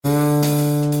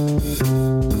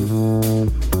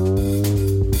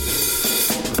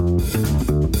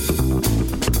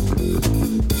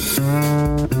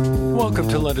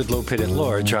Leonard Lopate at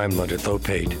Large. I'm Leonard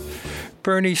Lopate.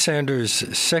 Bernie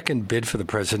Sanders' second bid for the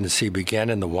presidency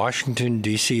began in the Washington,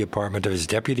 D.C. apartment of his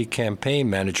deputy campaign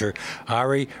manager,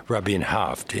 Ari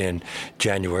Rabin-Haft, in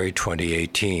January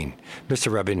 2018.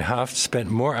 Mr. Rabin-Haft spent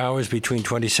more hours between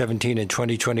 2017 and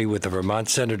 2020 with the Vermont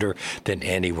senator than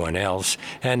anyone else,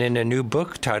 and in a new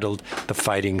book titled The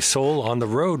Fighting Soul on the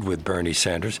Road with Bernie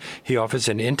Sanders, he offers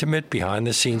an intimate,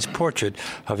 behind-the-scenes portrait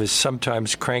of his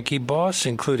sometimes cranky boss,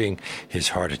 including his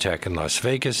heart attack in Las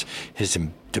Vegas, his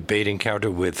debate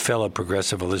encounter with fellow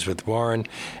progressive Elizabeth Warren,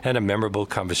 and a memorable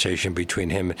conversation between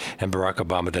him and Barack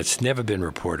Obama that's never been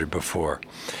reported before.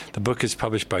 The book is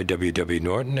published by W.W.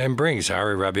 Norton and brings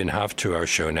Ari Rabin-Haft to our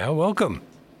show now. Welcome.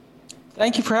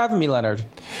 Thank you for having me, Leonard.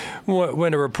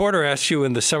 When a reporter asked you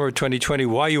in the summer of 2020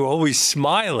 why you were always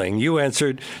smiling, you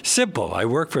answered, simple. I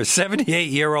work for a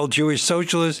 78-year-old Jewish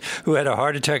socialist who had a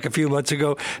heart attack a few months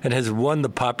ago and has won the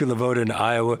popular vote in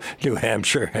Iowa, New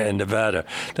Hampshire, and Nevada.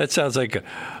 That sounds like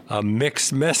a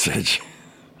mixed message.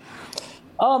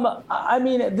 I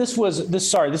mean, this was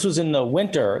in the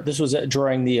winter. This was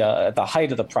during the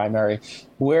height of the primary,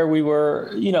 where we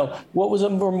were, what was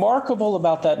remarkable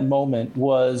about that moment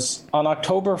was on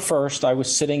October 1st, I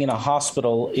was sitting in a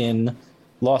hospital in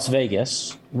Las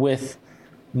Vegas with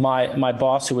my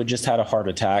boss who had just had a heart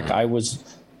attack. I was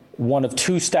one of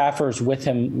two staffers with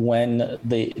him when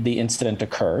the incident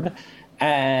occurred.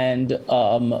 And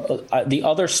the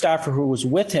other staffer who was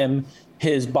with him,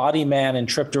 his body man and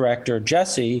trip director,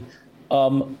 Jesse,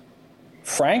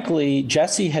 frankly,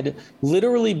 Jesse had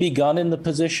literally begun in the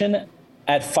position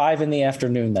at 5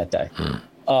 p.m. that day.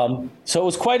 So it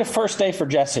was quite a first day for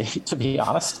Jesse, to be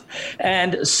honest.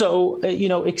 And so,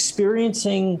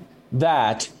 experiencing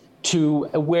that to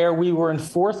where we were in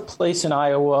 4th place in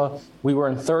Iowa, we were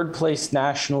in 3rd place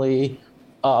nationally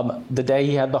the day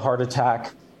he had the heart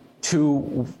attack,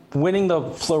 to winning the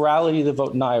plurality of the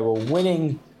vote in Iowa,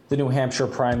 winning the New Hampshire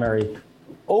primary,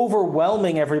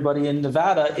 overwhelming everybody in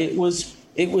Nevada, it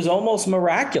was almost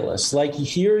miraculous. Like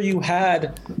here you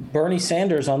had Bernie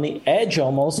Sanders on the edge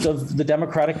almost of the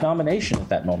Democratic nomination at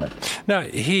that moment. Now,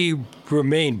 he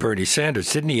remained Bernie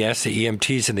Sanders. Didn't he ask the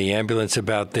EMTs in the ambulance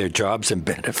about their jobs and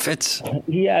benefits?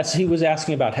 Yes, he was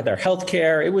asking about their health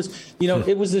care. It was,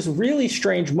 it was this really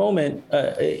strange moment.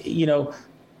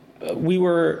 We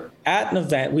were at an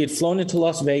event. We had flown into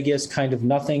Las Vegas, kind of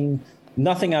nothing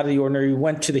out of the ordinary. We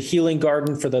went to the Healing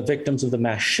Garden for the victims of the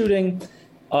mass shooting.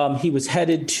 He was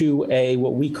headed to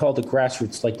what we call the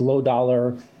grassroots, like low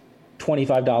dollar,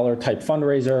 $25 type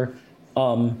fundraiser.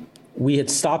 We had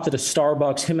stopped at a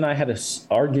Starbucks. Him and I had an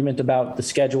argument about the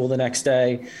schedule the next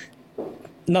day.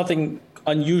 Nothing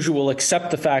unusual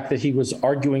except the fact that he was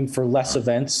arguing for less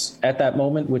events at that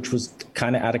moment, which was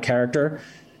kind of out of character.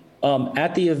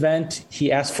 At the event,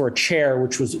 he asked for a chair,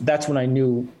 that's when I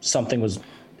knew something was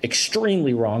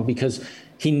extremely wrong, because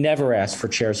he never asks for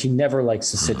chairs. He never likes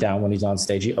to sit down when he's on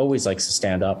stage. He always likes to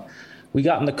stand up. We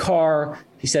got in the car.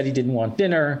 He said he didn't want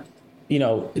dinner.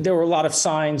 There were a lot of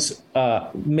signs,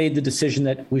 made the decision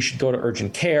that we should go to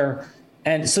urgent care.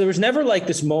 And so there was never like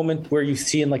this moment where you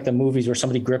see in like the movies where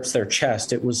somebody grips their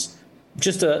chest. It was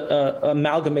just a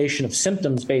amalgamation of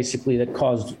symptoms, basically, that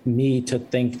caused me to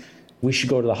think we should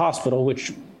go to the hospital,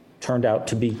 which turned out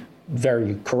to be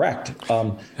very correct.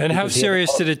 And how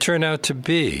serious did it turn out to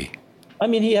be? I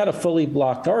mean, he had a fully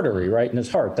blocked artery right in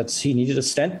his heart. He needed a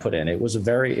stent put in. It was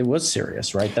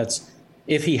serious, right?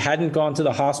 If he hadn't gone to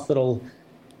the hospital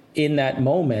in that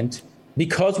moment,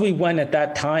 because we went at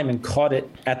that time and caught it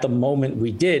at the moment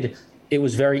we did, it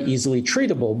was very easily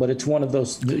treatable. But it's one of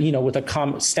those, with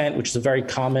a stent, which is a very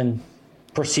common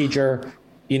procedure,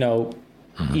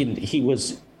 he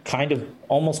was kind of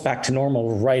almost back to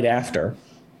normal right after.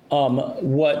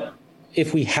 What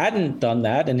if we hadn't done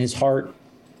that and his heart,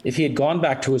 if he had gone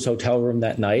back to his hotel room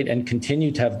that night and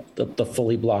continued to have the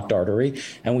fully blocked artery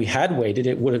and we had waited,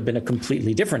 it would have been a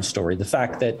completely different story. The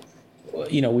fact that,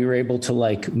 we were able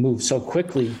to move so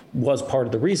quickly was part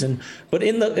of the reason. But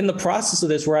in the process of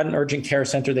this, we're at an urgent care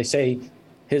center. They say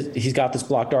he's got this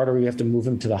blocked artery. We have to move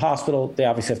him to the hospital. They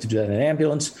obviously have to do that in an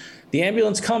ambulance. The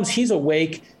ambulance comes. He's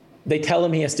awake. They tell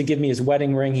him he has to give me his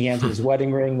wedding ring. He hands me his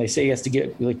wedding ring. They say he has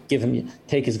to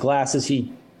take his glasses.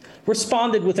 He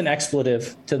responded with an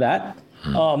expletive to that.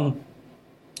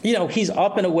 He's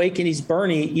up and awake and he's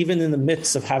Bernie, even in the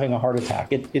midst of having a heart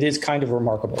attack. It is kind of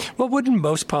remarkable. Well, wouldn't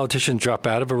most politicians drop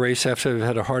out of a race after they've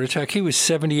had a heart attack? He was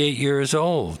 78 years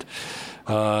old.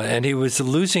 And he was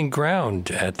losing ground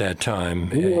at that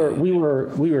time. We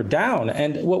were down.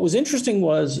 And what was interesting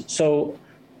was, so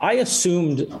I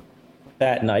assumed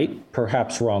that night,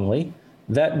 perhaps wrongly,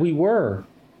 that we were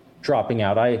dropping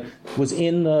out. I was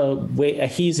in the wait.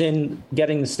 He's in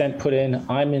getting the stent put in.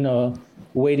 I'm in a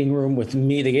waiting room with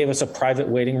me. They gave us a private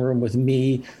waiting room with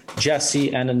me,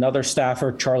 Jesse, and another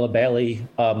staffer, Charla Bailey.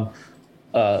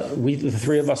 The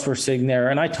three of us were sitting there,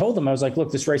 and I told them, I was like,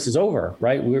 look, this race is over,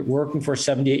 right? We're working for a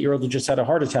 78-year-old who just had a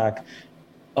heart attack.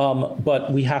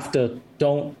 But we have to,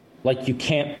 you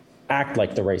can't act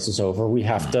like the race is over. We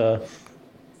have to,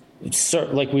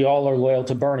 like we all are loyal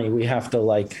to Bernie. We have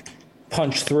to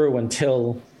punch through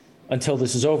until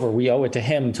this is over. We owe it to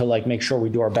him to make sure we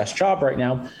do our best job right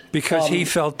now. Because he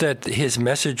felt that his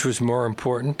message was more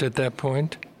important at that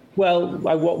point? Well,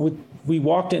 we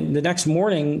walked in the next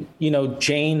morning,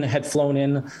 Jane had flown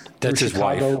in. That's his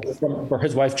Chicago wife. Or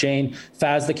his wife, Jane.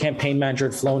 Faz, the campaign manager,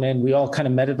 had flown in. We all kind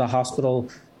of met at the hospital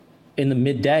in the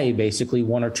midday, basically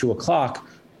 1 or 2 o'clock.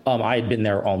 I had been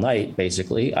there all night,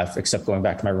 basically, except going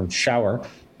back to my room to shower.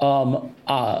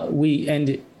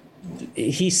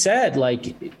 He said,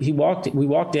 we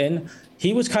walked in.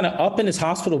 He was kind of up in his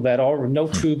hospital bed, no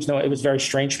tubes, it was very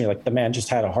strange to me. The man just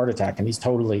had a heart attack, and he's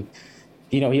totally,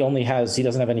 he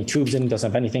doesn't have any tubes in,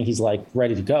 doesn't have anything. He's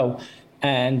ready to go.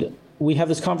 And we have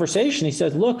this conversation. He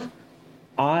says, look,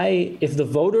 if the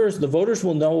voters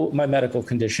will know my medical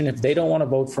condition. If they don't want to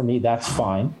vote for me, that's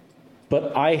fine.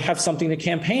 But I have something to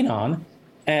campaign on.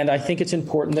 And I think it's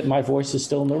important that my voice is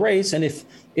still in the race. And if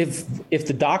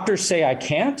the doctors say I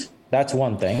can't, that's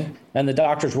one thing. And the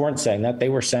doctors weren't saying that. They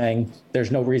were saying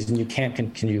there's no reason you can't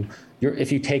continue.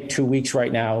 If you take 2 weeks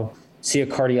right now, see a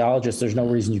cardiologist, there's no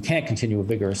reason you can't continue a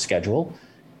vigorous schedule.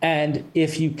 And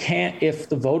if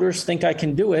the voters think I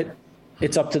can do it,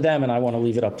 it's up to them, and I want to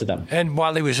leave it up to them. And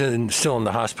while he was still in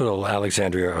the hospital,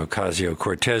 Alexandria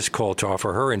Ocasio-Cortez called to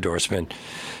offer her endorsement,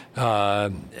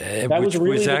 which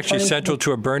was actually central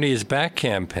to a Bernie is Back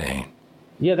campaign.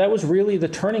 Yeah, that was really the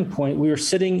turning point. We were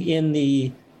sitting in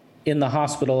the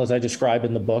hospital, as I describe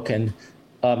in the book, and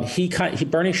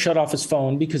Bernie shut off his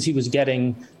phone because he was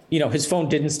getting, his phone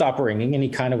didn't stop ringing, and he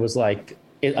kind of was like,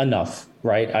 enough,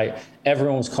 right?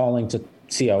 Everyone was calling to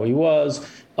see how he was.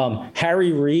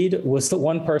 Harry Reid was the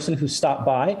one person who stopped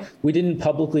by. We didn't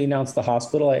publicly announce the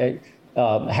hospital.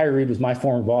 Harry Reid was my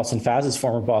former boss and Faz's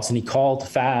former boss, and he called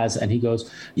Faz and he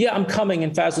goes, yeah, I'm coming.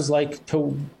 And Faz was like,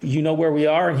 you know where we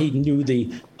are? And he knew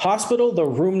the hospital, the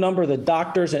room number, the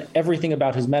doctors, and everything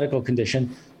about his medical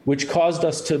condition, which caused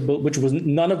us to,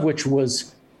 none of which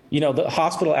was, the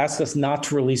hospital asked us not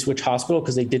to release which hospital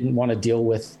because they didn't want to deal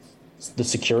with the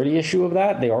security issue of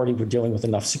that. They already were dealing with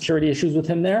enough security issues with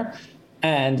him there.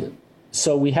 And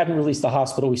so we hadn't released the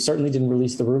hospital. We certainly didn't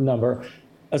release the room number.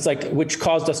 It's which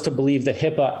caused us to believe that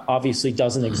HIPAA obviously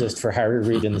doesn't exist for Harry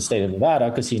Reid in the state of Nevada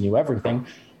because he knew everything.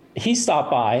 He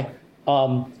stopped by,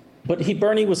 but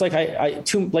Bernie was like, I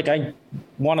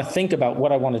want to think about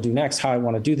what I want to do next, how I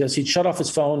want to do this. He'd shut off his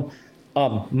phone.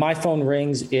 My phone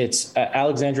rings. It's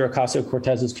Alexandria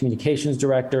Ocasio-Cortez's communications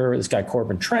director, this guy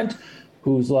Corbin Trent,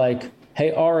 who's like,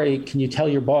 hey, Ari, can you tell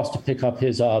your boss to pick up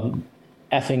his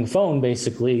effing phone,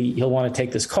 basically. He'll want to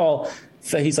take this call.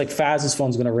 He's like, Faz's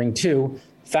phone's going to ring too.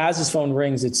 Faz's phone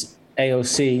rings. It's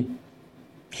AOC.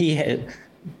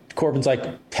 Corbin's like,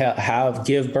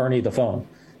 give Bernie the phone.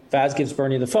 Faz gives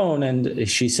Bernie the phone, and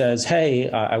she says, hey,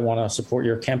 I want to support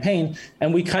your campaign.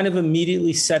 And we kind of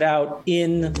immediately set out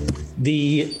in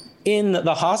the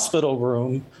hospital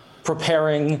room,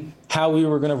 preparing how we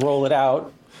were going to roll it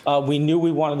out. We knew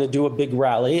we wanted to do a big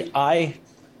rally. I'm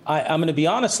going to be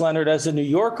honest, Leonard, as a New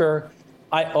Yorker,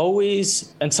 I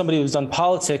always, and somebody who's done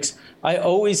politics, I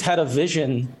always had a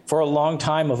vision for a long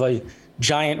time of a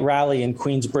giant rally in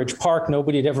Queensbridge Park.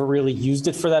 Nobody had ever really used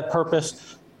it for that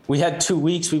purpose. We had 2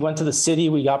 weeks. We went to the city.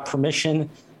 We got permission,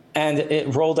 and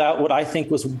it rolled out what I think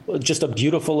was just a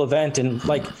beautiful event and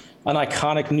like an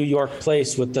iconic New York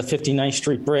place with the 59th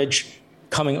Street Bridge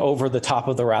coming over the top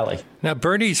of the rally. Now,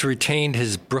 Bernie's retained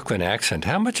his Brooklyn accent.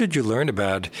 How much did you learn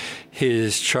about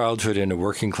his childhood in a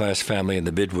working-class family in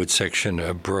the Midwood section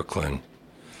of Brooklyn?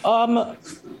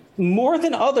 More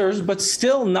than others, but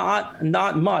still not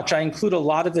much. I include a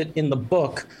lot of it in the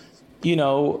book.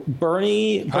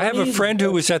 Bernie... I have a friend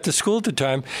who was at the school at the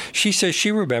time. She says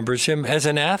she remembers him as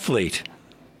an athlete.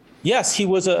 Yes, he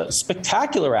was a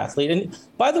spectacular athlete. And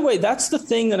by the way, that's the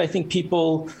thing that I think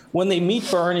people, when they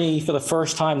meet Bernie for the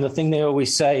first time, the thing they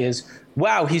always say is,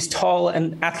 wow, he's tall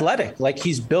and athletic. Like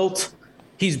he's built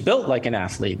like an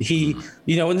athlete.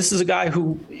 And this is a guy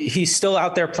who he's still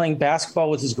out there playing basketball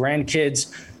with his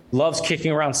grandkids, loves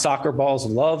kicking around soccer balls,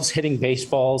 loves hitting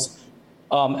baseballs,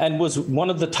 and was one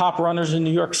of the top runners in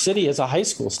New York City as a high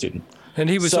school student. And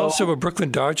he was also a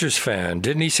Brooklyn Dodgers fan.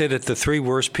 Didn't he say that the three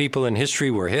worst people in history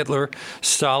were Hitler,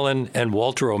 Stalin, and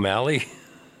Walter O'Malley?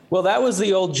 Well, that was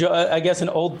the old, I guess, an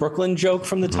old Brooklyn joke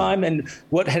from the time. And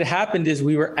what had happened is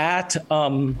we were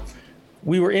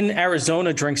in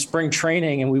Arizona during spring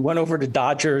training, and we went over to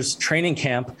Dodgers training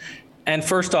camp. And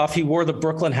first off, he wore the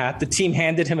Brooklyn hat. The team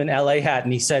handed him an LA hat,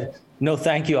 and he said, "No,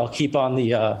 thank you. I'll keep on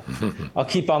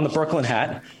the Brooklyn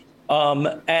hat."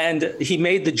 And he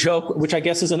made the joke, which I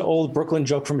guess is an old Brooklyn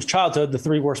joke from his childhood. The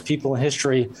three worst people in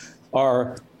history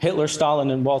are Hitler, Stalin,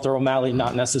 and Walter O'Malley,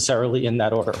 not necessarily in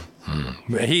that order.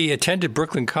 He attended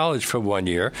Brooklyn College for 1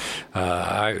 year.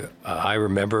 I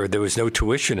remember there was no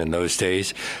tuition in those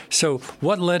days. So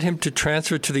what led him to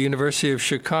transfer to the University of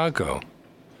Chicago?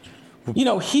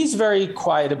 He's very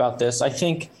quiet about this. I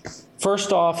think,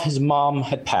 first off, his mom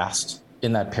had passed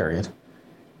in that period.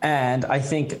 And I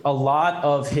think a lot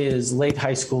of his late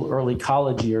high school, early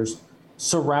college years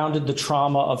surrounded the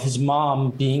trauma of his mom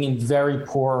being in very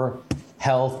poor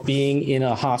health, being in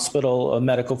a hospital, a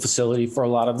medical facility for a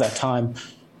lot of that time,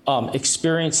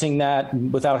 experiencing that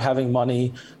without having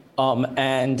money.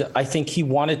 And I think he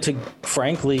wanted to,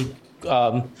 frankly,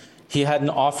 he had an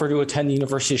offer to attend the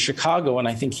University of Chicago, and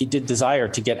I think he did desire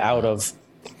to get out of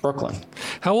Brooklyn.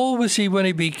 How old was he when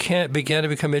he began to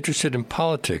become interested in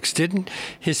politics? Didn't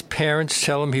his parents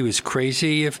tell him he was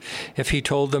crazy if he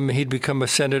told them he'd become a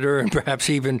senator and perhaps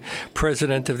even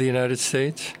president of the United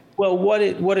States? Well, what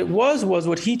it was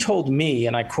what he told me,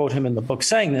 and I quote him in the book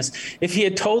saying this: if he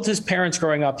had told his parents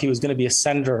growing up he was going to be a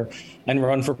senator and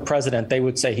run for president, they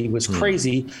would say he was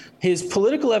crazy. His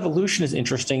political evolution is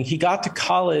interesting. He got to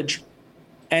college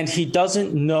and he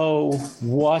doesn't know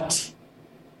what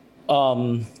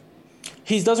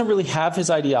he doesn't really have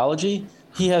his ideology.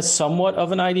 He has somewhat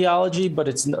of an ideology, but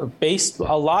it's based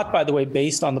a lot, by the way,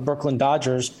 based on the Brooklyn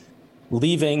Dodgers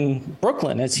leaving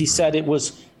Brooklyn. As he said, it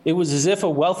was as if a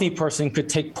wealthy person could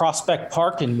take Prospect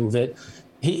Park and move it.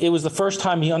 It was the first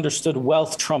time he understood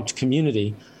wealth trumped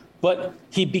community. But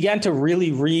he began to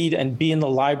really read and be in the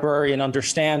library and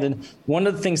understand. And one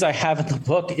of the things I have in the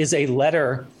book is a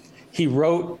letter he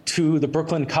wrote to the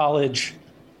Brooklyn College,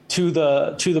 to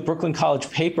the Brooklyn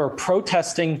College paper,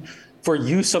 protesting for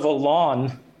use of a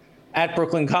lawn at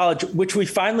Brooklyn College, which we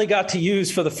finally got to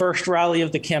use for the first rally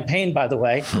of the campaign, by the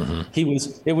way.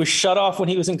 It was shut off when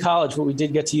he was in college, but we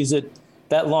did get to use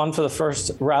that lawn for the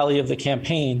first rally of the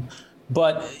campaign.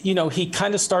 But, he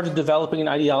kind of started developing an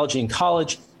ideology in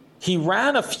college. He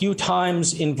ran a few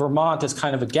times in Vermont as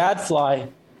kind of a gadfly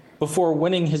before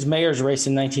winning his mayor's race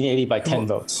in 1980 by 10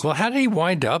 votes. Well, how did he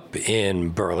wind up in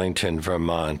Burlington,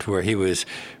 Vermont, where he was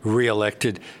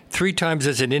reelected 3 times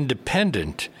as an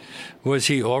independent? Was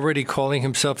he already calling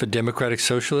himself a democratic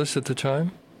socialist at the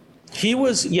time? He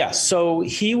was, yes. So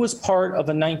he was part of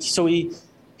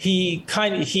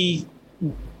he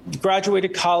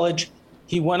graduated college.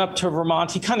 He went up to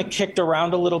Vermont. He kind of kicked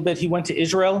around a little bit. He went to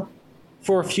Israel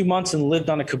for a few months and lived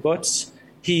on a kibbutz.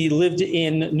 He lived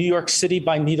in New York City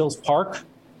by Needles Park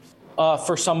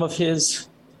for some of his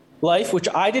life, which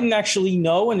I didn't actually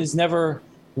know and has never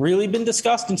really been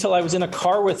discussed until I was in a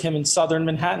car with him in southern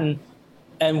Manhattan.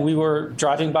 And we were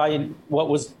driving by what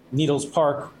was Needles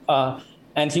Park.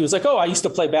 And he was like, "Oh, I used to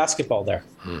play basketball there."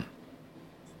 It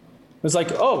was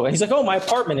like, "Oh," and he's like, "Oh, my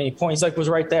apartment." And he points, like, was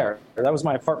right there. That was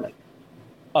my apartment.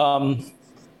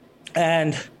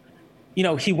 And,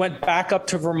 he went back up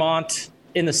to Vermont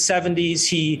in the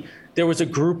 70s. There was a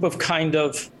group of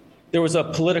there was a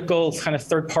political kind of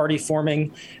third party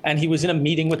forming, and he was in a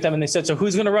meeting with them and they said, "So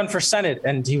who's going to run for Senate?"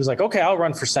 And he was like, "Okay, I'll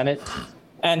run for Senate."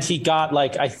 And he got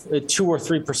 2 or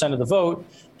 3% of the vote.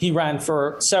 He ran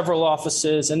for several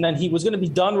offices, and then he was going to be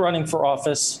done running for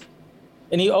office.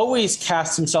 And he always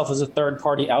cast himself as a third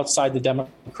party outside the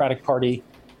Democratic Party,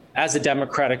 as a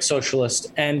democratic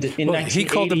socialist. And in 1980, he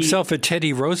called himself a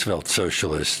Teddy Roosevelt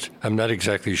socialist. I'm not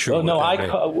exactly sure. Oh,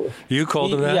 no, you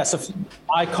called him that? Yes,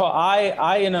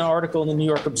 I in an article in the New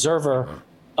York Observer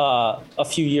a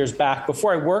few years back,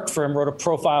 before I worked for him, wrote a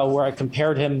profile where I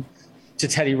compared him to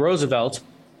Teddy Roosevelt.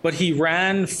 But he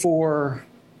ran for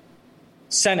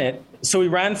Senate, so he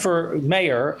ran for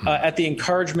mayor at the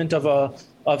encouragement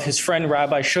of his friend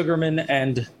Rabbi Sugarman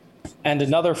and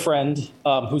another friend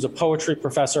who's a poetry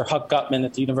professor, Huck Gutman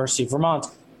at the University of Vermont,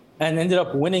 and ended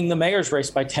up winning the mayor's race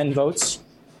by 10 votes,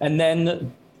 and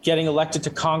then getting elected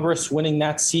to Congress, winning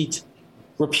that seat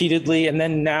repeatedly, and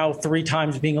then now 3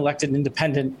 times being elected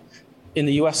independent in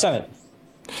the U.S. Senate.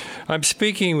 I'm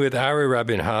speaking with Ari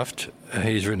Rabin-Haft.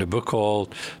 He's written a book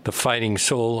called The Fighting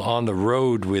Soul: On the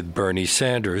Road with Bernie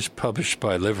Sanders, published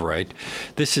by Liverite.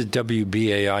 This is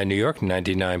WBAI New York,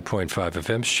 99.5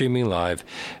 FM, streaming live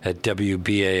at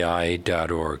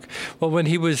WBAI.org. Well, when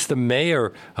he was the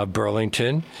mayor of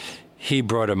Burlington, he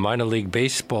brought a minor league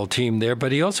baseball team there,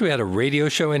 but he also had a radio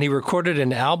show, and he recorded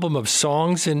an album of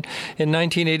songs in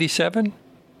 1987.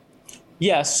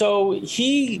 Yeah, so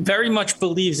he very much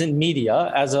believes in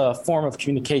media as a form of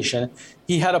communication.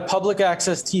 He had a public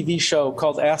access TV show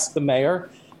called Ask the Mayor,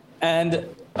 and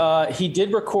he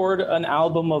did record an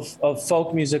album of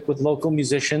folk music with local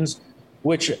musicians,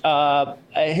 which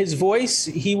his voice,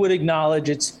 he would acknowledge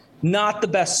it's not the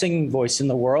best singing voice in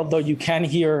the world, though you can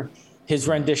hear his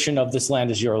rendition of This Land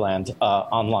Is Your Land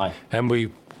online. And we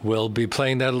will be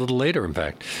playing that a little later, in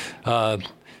fact.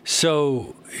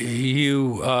 So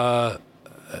you...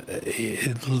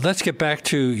 let's get back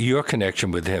to your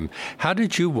connection with him. How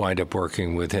did you wind up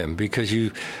working with him? Because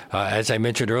you, as I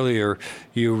mentioned earlier,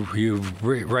 you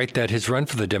write that his run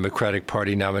for the Democratic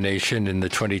Party nomination in the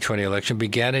 2020 election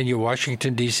began in your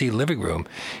Washington, D.C. living room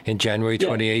in January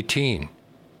 2018.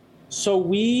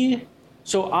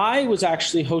 So I was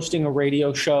actually hosting a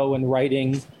radio show and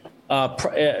writing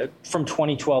from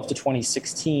 2012 to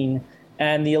 2016,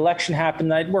 and the election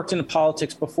happened. I'd worked in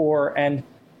politics before, and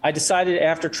I decided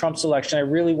after Trump's election, I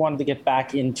really wanted to get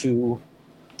back into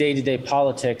day-to-day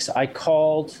politics. I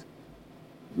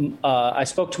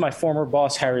spoke to my former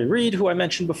boss, Harry Reid, who I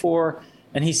mentioned before,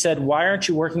 and he said, "Why aren't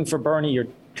you working for Bernie? You're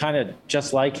kind of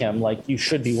just like him. Like, you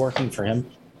should be working for him."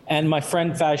 And my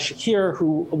friend Faz Shakir,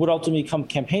 who would ultimately become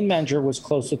campaign manager, was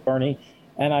close with Bernie.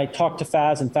 And I talked to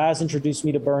Faz, and Faz introduced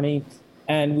me to Bernie.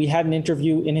 And we had an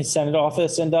interview in his Senate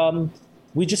office, and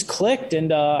we just clicked,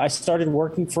 and I started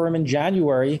working for him in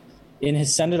January in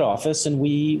his Senate office, and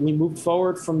we moved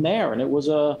forward from there. And it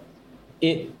was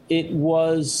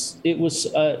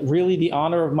really the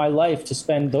honor of my life to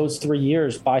spend those 3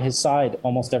 years by his side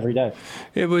almost every day.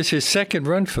 It was his second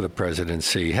run for the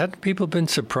presidency. Hadn't people been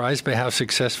surprised by how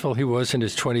successful he was in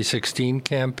his 2016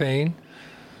 campaign?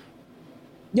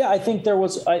 Yeah, I think there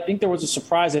was a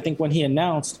surprise. I think when he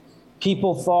announced,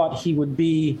 people thought he would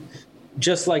be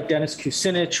just like Dennis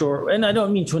Kucinich, and I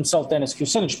don't mean to insult Dennis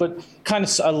Kucinich, but kind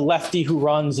of a lefty who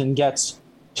runs and gets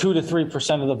 2 to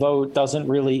 3% of the vote, doesn't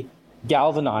really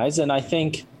galvanize. And I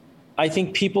think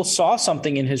people saw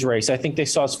something in his race. I think they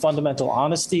saw his fundamental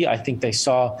honesty. I think they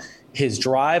saw his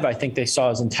drive. I think they saw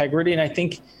his integrity. And I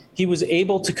think he was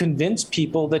able to convince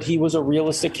people that he was a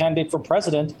realistic candidate for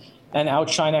president and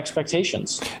outshine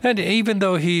expectations. And even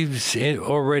though he's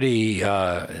already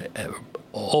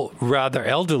rather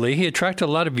elderly, he attracted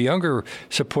a lot of younger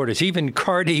supporters, even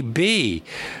Cardi B,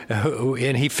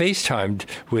 and he FaceTimed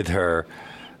with her.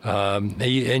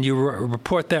 And you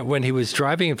report that when he was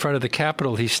driving in front of the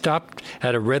Capitol, he stopped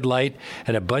at a red light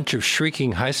and a bunch of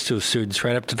shrieking high school students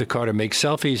ran up to the car to make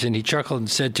selfies, and he chuckled and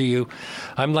said to you,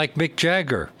 "I'm like Mick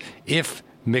Jagger, if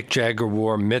Mick Jagger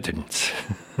wore mittens."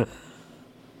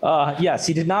 Yes,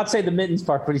 he did not say the mittens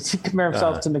part, but he did compare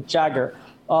himself to Mick Jagger.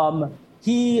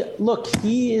 He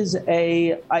is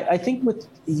I think with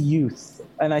youth,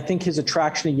 and I think his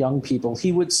attraction to young people,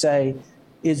 he would say,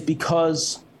 is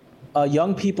because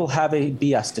young people have a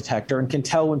BS detector and can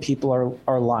tell when people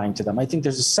are lying to them. I think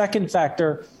there's a second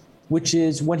factor, which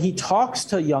is when he talks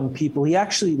to young people, he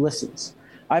actually listens.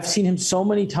 I've seen him so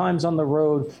many times on the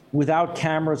road without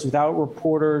cameras, without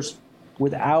reporters,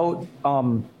 without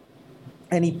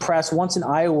any press. Once in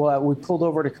Iowa, we pulled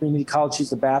over to community college,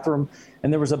 use the bathroom,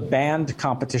 and there was a band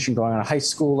competition going on, a high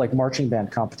school like marching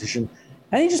band competition.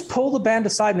 And he just pulled the band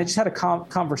aside and they just had a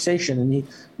conversation, and he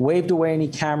waved away any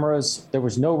cameras. There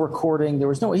was no recording.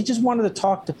 He just wanted to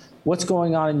talk to what's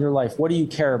going on in your life. What do you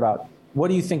care about? What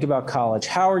do you think about college?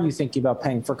 How are you thinking about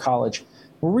paying for college?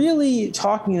 Really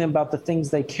talking to them about the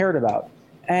things they cared about.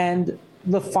 And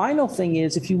the final thing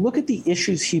is, if you look at the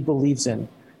issues he believes in,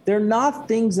 they're not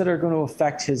things that are going to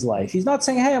affect his life. He's not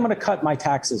saying, hey, I'm going to cut my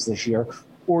taxes this year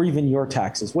or even your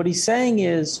taxes. What he's saying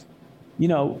is,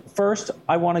 first,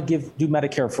 I want to do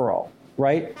Medicare for all,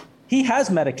 right? He has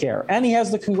Medicare and he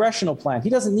has the congressional plan. He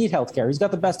doesn't need health care. He's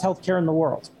got the best health care in the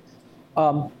world.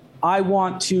 I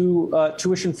want to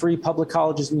tuition-free public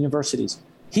colleges and universities.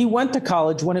 He went to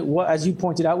college when it was, as you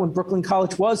pointed out, when Brooklyn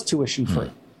College was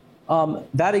tuition-free.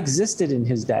 That existed in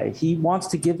his day. He wants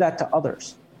to give that to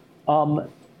others.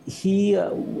 He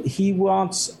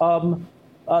wants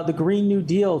the Green New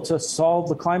Deal to solve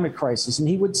the climate crisis, and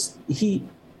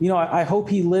I hope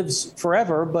he lives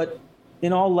forever. But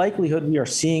in all likelihood, we are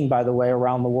seeing, by the way,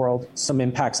 around the world, some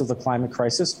impacts of the climate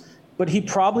crisis. But he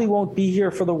probably won't be here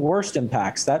for the worst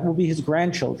impacts. That will be his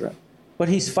grandchildren. But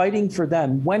he's fighting for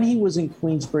them. When he was in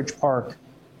Queensbridge Park,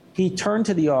 he turned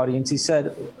to the audience. He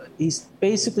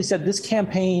basically said, this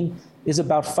campaign is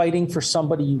about fighting for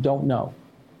somebody you don't know.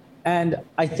 And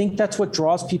I think that's what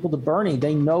draws people to Bernie.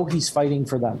 They know he's fighting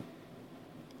for them.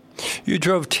 You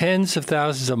drove tens of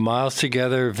thousands of miles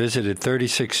together, visited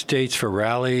 36 states for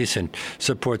rallies and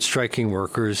support striking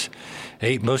workers,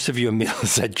 ate most of your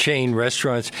meals at chain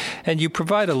restaurants, and you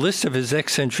provide a list of his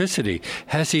eccentricity.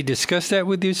 Has he discussed that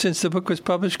with you since the book was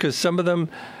published? Because some of them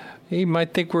he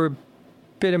might think were a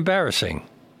bit embarrassing.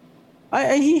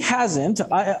 He hasn't.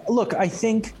 Look, I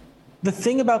think the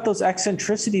thing about those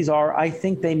eccentricities are, I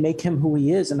think they make him who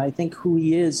he is. And I think who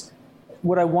he is,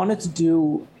 what I wanted to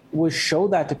do was show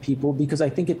that to people because I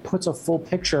think it puts a full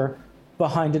picture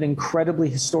behind an incredibly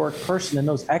historic person. And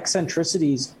those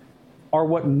eccentricities are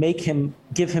what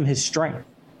give him his strength.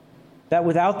 That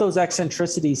without those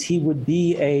eccentricities, he would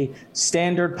be a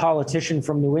standard politician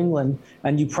from New England,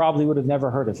 and you probably would have never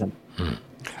heard of him.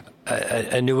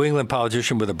 A New England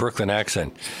politician with a Brooklyn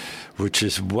accent, which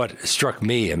is what struck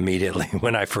me immediately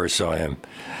when I first saw him.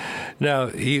 Now,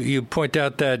 you point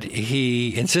out that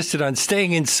he insisted on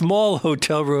staying in small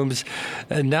hotel rooms,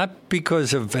 not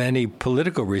because of any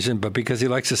political reason, but because he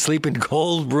likes to sleep in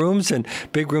cold rooms and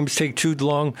big rooms take too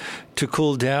long to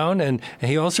cool down. And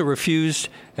he also refused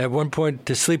at one point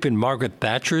to sleep in Margaret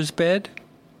Thatcher's bed.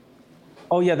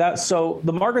 Oh, yeah. So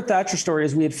the Margaret Thatcher story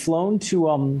is we had flown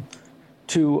to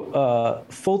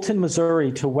Fulton,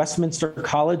 Missouri, to Westminster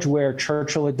College, where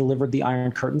Churchill had delivered the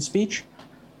Iron Curtain speech.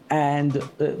 And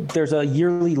there's a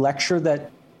yearly lecture that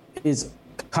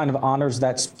kind of honors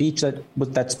that speech.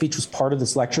 That speech was part of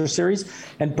this lecture series.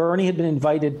 And Bernie had been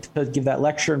invited to give that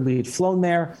lecture, and we had flown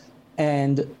there.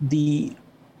 And the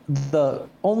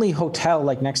only hotel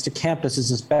like next to campus is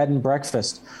this bed and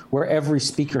breakfast where every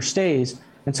speaker stays.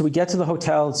 And so we get to the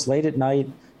hotel. It's late at night.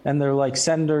 And they're like,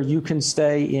 Senator, you can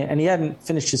stay. And he hadn't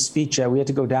finished his speech yet. We had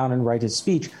to go down and write his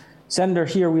speech. Senator,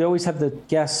 here, we always have the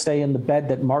guests stay in the bed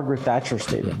that Margaret Thatcher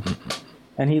stayed in.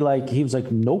 And he was like,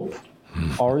 nope,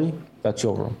 Ari, that's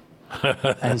your room.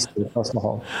 And he stayed across the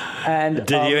hall. And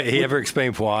did he ever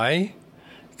explain why?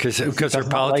 Because her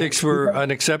politics were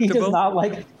unacceptable?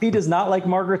 He does not like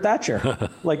Margaret Thatcher.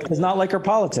 Does not like her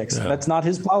politics. Yeah. That's not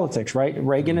his politics, right?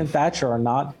 Reagan and Thatcher are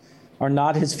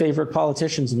not his favorite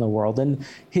politicians in the world. And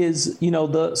his,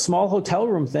 the small hotel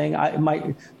room thing,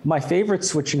 my favorite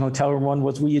switching hotel room one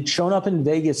was we had shown up in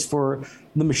Vegas for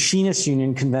the Machinists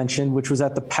Union convention, which was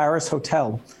at the Paris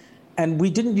Hotel. And we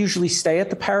didn't usually stay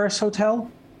at the Paris Hotel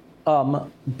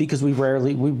because we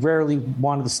rarely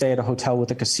wanted to stay at a hotel with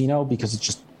a casino because it's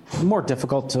just more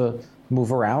difficult to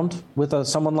move around with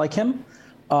someone like him.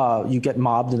 You get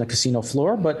mobbed in a casino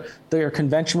floor, but their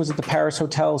convention was at the Paris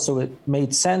Hotel, so it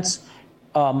made sense.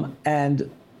 And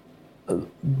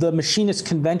the Machinist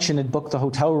Convention had booked the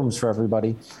hotel rooms for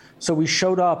everybody. So we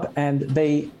showed up, and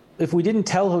if we didn't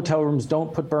tell hotel rooms,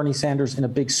 don't put Bernie Sanders in a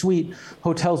big suite,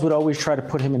 hotels would always try to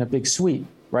put him in a big suite,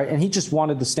 right? And he just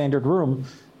wanted the standard room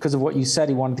because of what you said.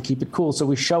 He wanted to keep it cool. So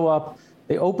we show up,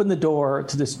 they open the door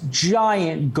to this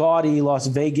giant, gaudy Las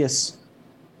Vegas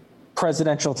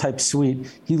presidential type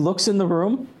suite. He looks in the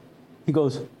room, he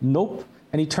goes, nope.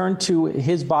 And he turned to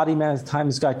his body man at the time,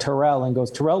 this guy Terrell, and goes,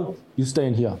 Terrell, you stay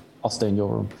in here. I'll stay in your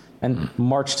room. And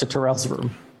marched to Terrell's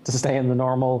room to stay in the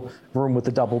normal room with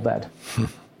the double bed.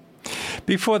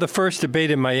 Before the first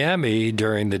debate in Miami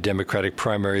during the Democratic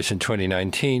primaries in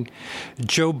 2019,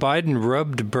 Joe Biden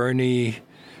rubbed Bernie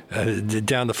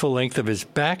down the full length of his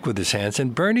back with his hands,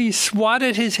 and Bernie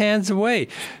swatted his hands away.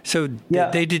 So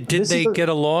did they get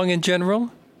along in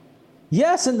general?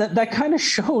 Yes, and that kind of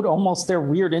showed almost their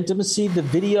weird intimacy. The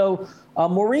video,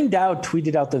 Maureen Dowd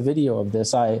tweeted out the video of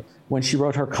this when she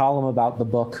wrote her column about the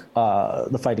book,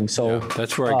 The Fighting Soul. Yeah,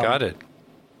 that's where I got it.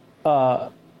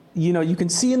 You can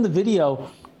see in the video,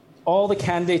 all the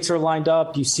candidates are lined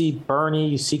up. You see Bernie,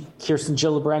 you see Kirsten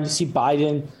Gillibrand, you see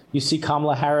Biden, you see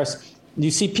Kamala Harris. You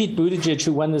see Pete Buttigieg,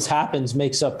 who, when this happens,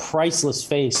 makes a priceless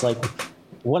face like,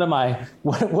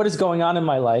 what is going on in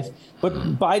my life? But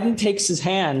Biden takes his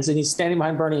hands and he's standing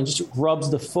behind Bernie and just rubs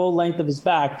the full length of his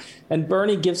back. And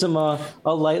Bernie gives him a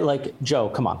light, like, Joe,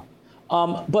 come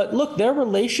on. But look, their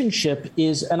relationship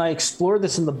is, and I explore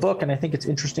this in the book, and I think it's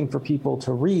interesting for people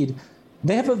to read.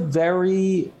 They have a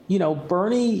very,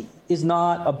 Bernie is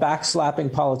not a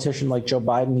backslapping politician like Joe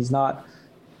Biden.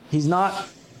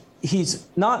 He's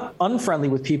not unfriendly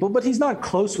with people, but he's not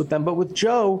close with them. But with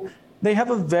Joe, they have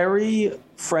a very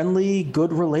friendly,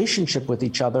 good relationship with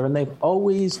each other. And they've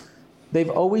always,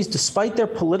 despite their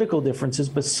political differences,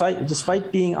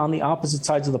 despite being on the opposite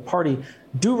sides of the party,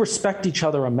 do respect each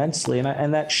other immensely.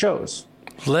 And that shows.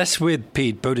 Less with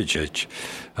Pete Buttigieg.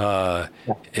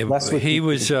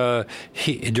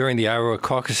 During the Iowa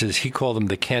caucuses, he called him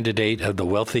the candidate of the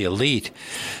wealthy elite.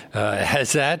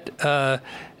 Has that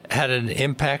had an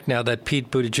impact now that Pete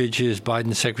Buttigieg is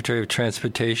Biden's Secretary of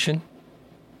Transportation?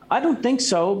 I don't think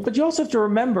so. But you also have to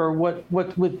remember what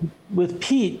with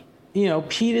Pete.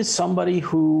 Pete is somebody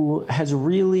who has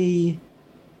really,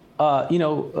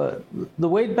 the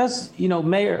way best,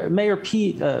 Mayor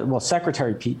Pete,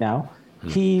 Secretary Pete now,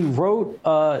 he wrote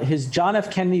his John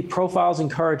F. Kennedy Profiles in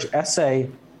Courage essay,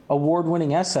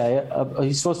 award-winning essay.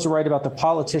 He's supposed to write about the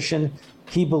politician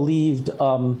he believed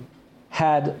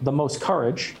had the most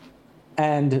courage,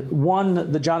 and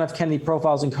won the John F. Kennedy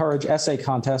Profiles in Courage essay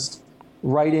contest,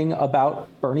 writing about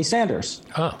Bernie Sanders.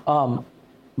 Oh.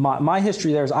 My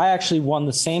history there is I actually won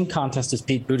the same contest as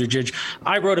Pete Buttigieg.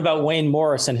 I wrote about Wayne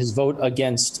Morris and his vote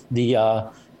against the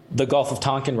Gulf of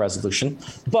Tonkin resolution,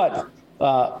 but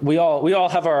we all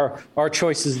have our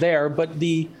choices there. But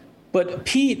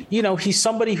Pete, he's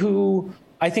somebody who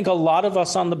I think a lot of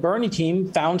us on the Bernie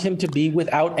team found him to be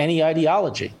without any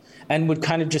ideology and would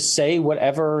kind of just say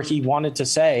whatever he wanted to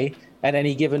say at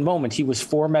any given moment. He was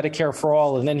for Medicare for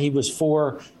all, and then he was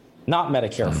for not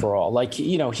Medicare for all. Like,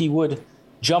 he would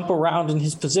jump around in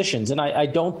his positions. And I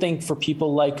don't think for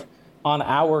people like on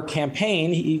our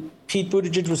campaign, Pete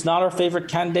Buttigieg was not our favorite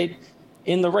candidate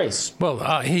in the race.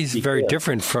 Well, he's very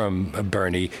different from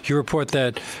Bernie. You report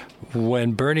that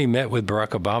when Bernie met with Barack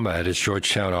Obama at his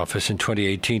Georgetown office in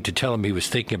 2018 to tell him he was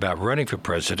thinking about running for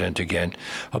president again,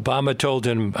 Obama told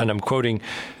him, and I'm quoting,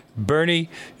 "Bernie,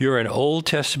 you're an Old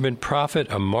Testament prophet,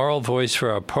 a moral voice for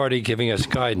our party giving us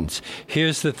guidance.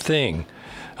 Here's the thing,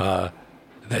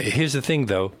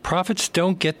 though. Prophets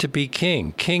don't get to be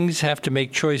king. Kings have to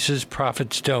make choices.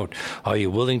 Prophets don't. Are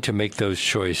you willing to make those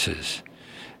choices?"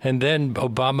 And then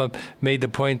Obama made the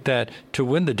point that to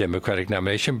win the Democratic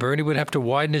nomination, Bernie would have to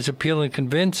widen his appeal and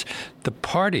convince the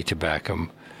party to back him,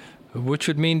 which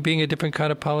would mean being a different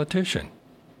kind of politician.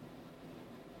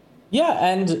 Yeah,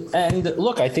 and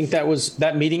look, I think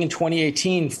that meeting in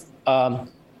 2018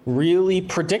 really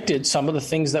predicted some of the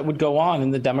things that would go on in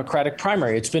the Democratic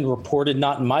primary. It's been reported,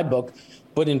 not in my book,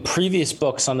 but in previous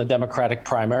books on the Democratic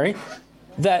primary,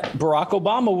 that Barack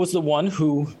Obama was the one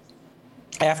who,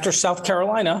 after South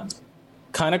Carolina,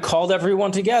 kind of called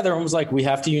everyone together and was like, we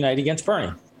have to unite against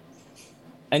Bernie,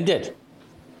 and did.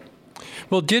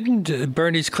 Well, didn't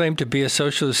Bernie's claim to be a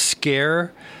socialist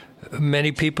scare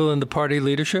many people in the party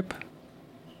leadership?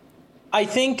 I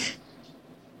think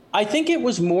it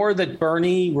was more that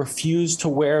Bernie refused to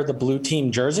wear the blue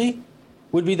team jersey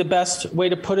would be the best way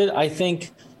to put it. I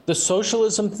think the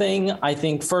socialism thing,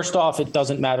 first off, it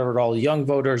doesn't matter at all to young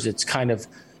voters. It's kind of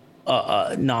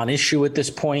a non-issue at this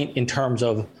point in terms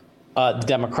of the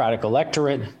Democratic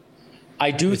electorate.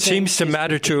 It seems to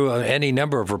matter to any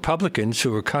number of Republicans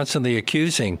who are constantly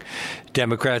accusing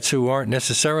Democrats who aren't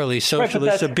necessarily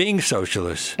socialists of being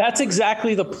socialists. That's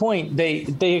exactly the point.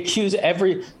 They accuse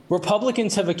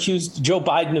Republicans have accused Joe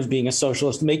Biden of being a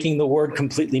socialist, making the word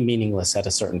completely meaningless at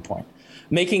a certain point,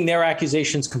 making their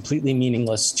accusations completely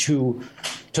meaningless to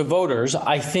voters.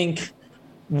 I think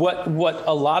what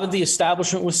a lot of the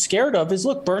establishment was scared of is,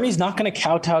 look, Bernie's not going to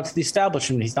kowtow to the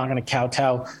establishment. He's not going to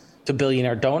kowtow to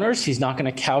billionaire donors. He's not going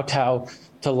to kowtow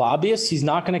to lobbyists. He's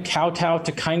not going to kowtow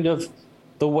to kind of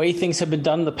the way things have been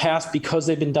done in the past because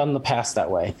they've been done in the past that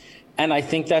way. And I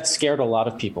think that scared a lot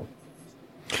of people.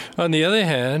 On the other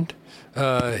hand,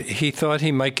 he thought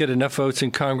he might get enough votes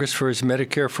in Congress for his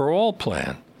Medicare for All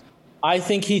plan. I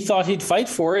think he thought he'd fight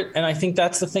for it. And I think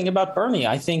that's the thing about Bernie.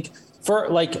 I think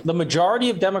the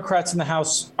majority of Democrats in the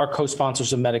House are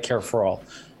co-sponsors of Medicare for All.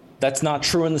 That's not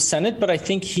true in the Senate, but I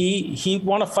think he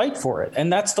want to fight for it.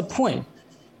 And that's the point,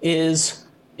 is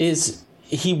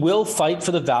he will fight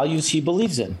for the values he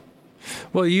believes in.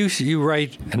 Well, you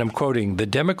write, and I'm quoting, "The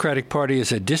Democratic Party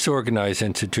is a disorganized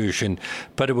institution,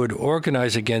 but it would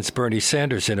organize against Bernie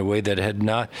Sanders in a way that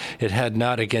it had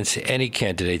not against any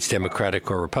candidates, Democratic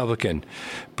or Republican.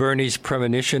 Bernie's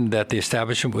premonition that the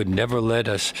establishment would never let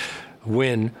us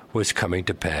win was coming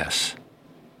to pass."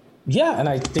 Yeah, and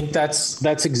I think that's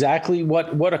exactly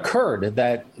what occurred,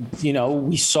 that,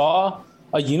 we saw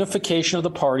a unification of the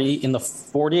party in the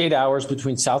 48 hours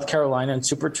between South Carolina and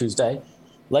Super Tuesday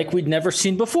like we'd never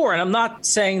seen before. And I'm not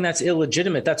saying that's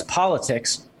illegitimate. That's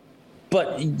politics.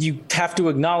 But you have to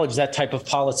acknowledge that type of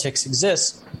politics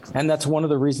exists. And that's one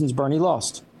of the reasons Bernie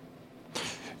lost.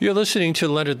 You're listening to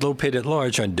Leonard Lopate at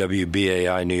Large on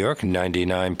WBAI New York,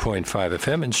 99.5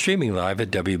 FM, and streaming live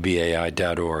at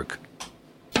WBAI.org.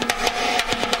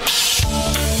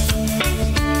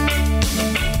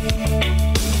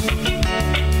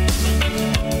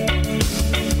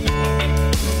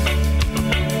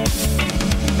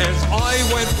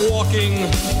 Walking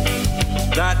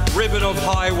that ribbon of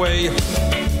highway,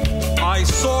 I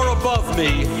saw above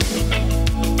me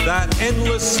that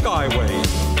endless skyway.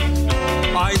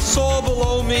 I saw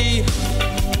below me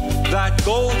that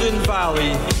golden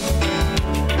valley,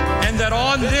 and that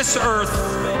on this earth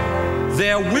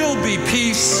there will be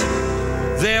peace,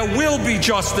 there will be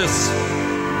justice,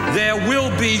 there will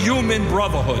be human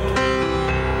brotherhood.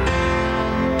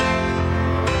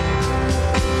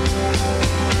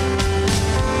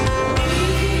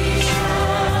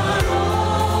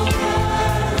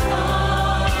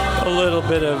 A little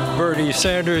bit of Bernie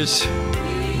Sanders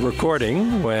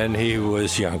recording when he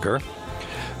was younger.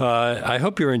 I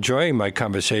hope you're enjoying my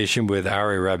conversation with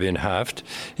Ari Rabin-Haft.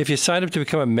 If you sign up to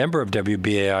become a member of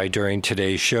WBAI during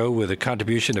today's show with a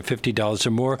contribution of $50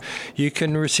 or more, you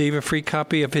can receive a free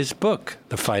copy of his book,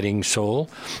 The Fighting Soul,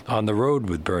 On the Road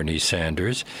with Bernie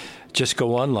Sanders. Just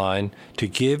go online to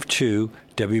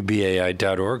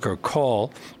give2wbai.org or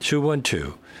call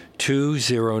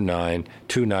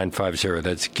 212-209-2950.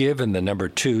 That's give and the number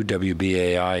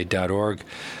 2wbai.org.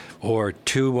 or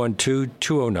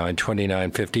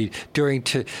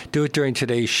 212-209-2950. Do it during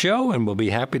today's show, and we'll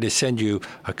be happy to send you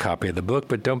a copy of the book.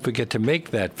 But don't forget to make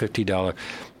that $50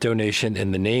 donation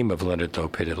in the name of Leonard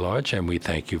Lopate at Large, and we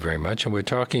thank you very much. And we're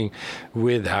talking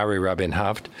with Ari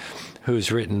Rabin-Haft,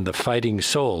 who's written The Fighting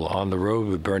Soul, On the Road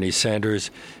with Bernie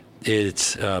Sanders.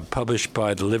 It's published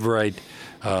by the Liverite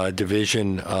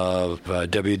division of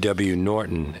W.W.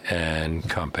 Norton and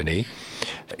Company.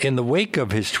 In the wake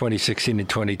of his 2016 and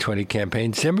 2020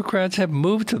 campaigns, Democrats have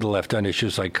moved to the left on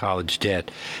issues like college debt,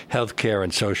 health care,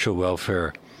 and social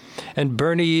welfare. And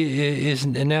Bernie is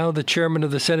now the chairman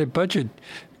of the Senate Budget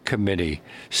Committee.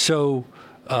 So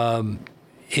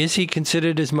is he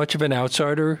considered as much of an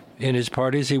outsider in his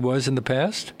party as he was in the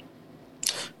past?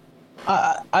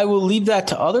 I will leave that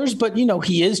to others, but,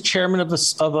 he is chairman of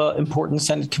an important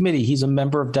Senate committee. He's a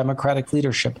member of Democratic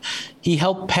leadership. He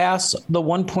helped pass the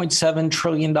 $1.7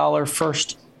 trillion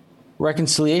first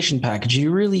reconciliation package. He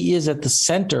really is at the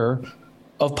center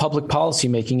of public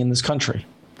policymaking in this country.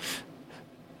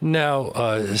 Now,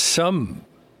 some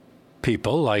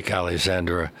people like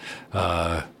Alexandria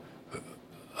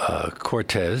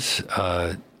Cortez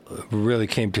really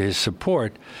came to his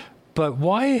support. But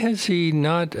why has he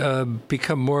not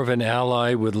become more of an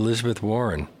ally with Elizabeth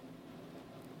Warren?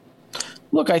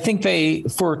 Look, I think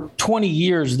for 20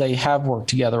 years, they have worked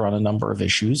together on a number of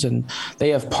issues, and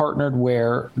they have partnered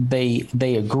where they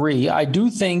agree. I do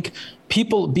think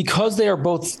people, because they are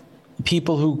both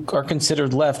people who are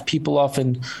considered left, people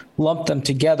often lump them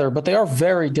together, but they are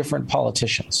very different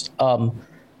politicians.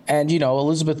 And,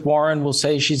 Elizabeth Warren will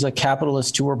say she's a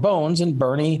capitalist to her bones, and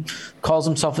Bernie calls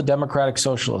himself a democratic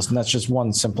socialist. And that's just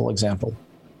one simple example.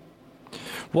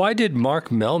 Why did Mark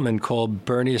Mellman call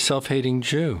Bernie a self-hating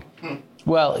Jew?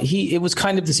 Well, it was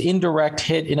kind of this indirect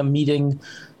hit in a meeting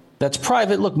that's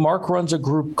private. Look, Mark runs a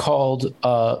group called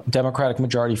Democratic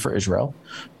Majority for Israel.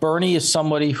 Bernie is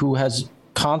somebody who has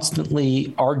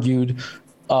constantly argued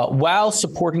while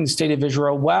supporting the state of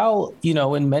Israel, while,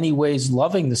 in many ways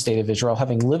loving the state of Israel,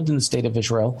 having lived in the state of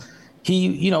Israel,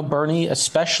 Bernie,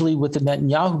 especially with the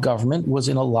Netanyahu government, was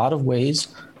in a lot of ways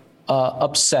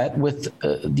upset with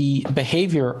the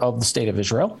behavior of the state of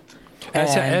Israel.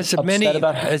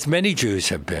 As many Jews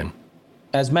have been.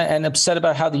 And upset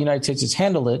about how the United States has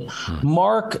handled it.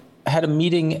 Mark had a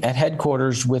meeting at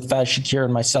headquarters with Vaz Shakir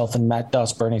and myself and Matt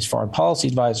Duss, Bernie's foreign policy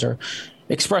advisor,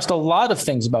 expressed a lot of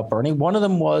things about Bernie. One of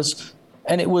them was,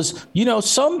 and it was,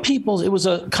 some people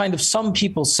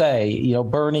say,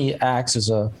 Bernie acts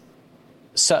as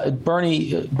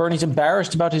Bernie's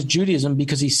embarrassed about his Judaism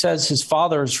because he says his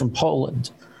father is from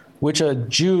Poland, which a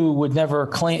Jew would never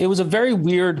claim. It was a very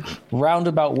weird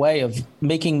roundabout way of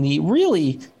making the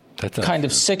really kind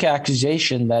of sick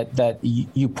accusation that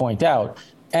you point out.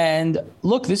 And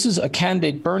look, this is a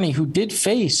candidate, Bernie, who did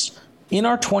face in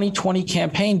our 2020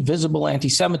 campaign visible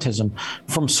anti-Semitism,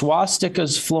 from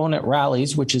swastikas flown at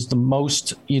rallies, which is the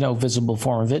most visible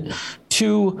form of it,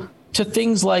 to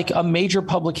things like a major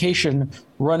publication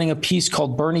running a piece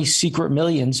called Bernie's Secret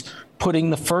Millions,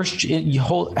 putting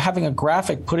having a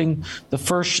graphic putting the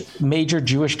first major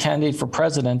Jewish candidate for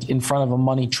president in front of a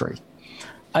money tree.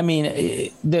 I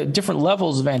mean, the different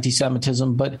levels of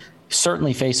anti-Semitism, but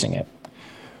certainly facing it.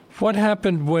 What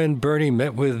happened when Bernie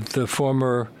met with the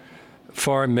former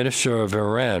Foreign Minister of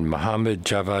Iran, Mohammad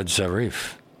Javad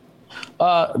Zarif?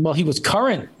 Well, he was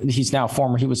current. He's now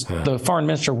former. He was the foreign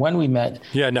minister when we met.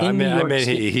 Yeah, no, I mean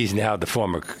he's now the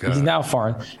former. He's now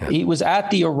foreign. Yeah. He was at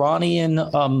the Iranian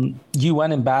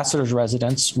UN ambassador's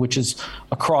residence, which is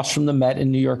across from the Met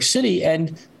in New York City.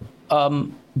 And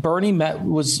Bernie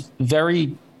was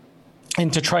very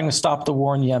into trying to stop the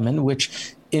war in Yemen,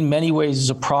 which in many ways is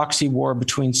a proxy war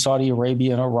between Saudi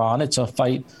Arabia and Iran. It's a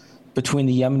fight between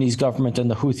the Yemeni government and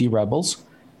the Houthi rebels.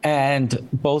 and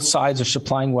both sides are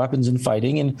supplying weapons and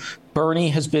fighting. And Bernie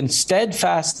has been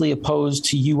steadfastly opposed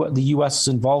to the U.S.'s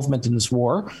involvement in this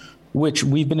war, which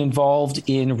we've been involved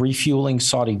in refueling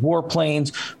Saudi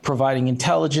warplanes, providing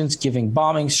intelligence, giving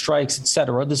bombing strikes, et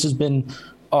cetera. This has been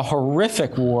a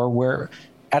horrific war where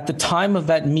at the time of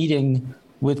that meeting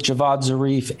with Javad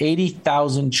Zarif,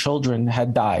 80,000 children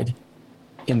had died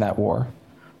in that war.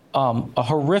 A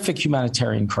horrific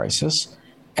humanitarian crisis.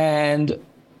 And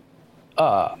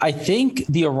I think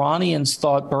the Iranians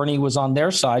thought Bernie was on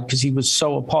their side because he was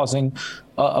so opposing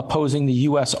the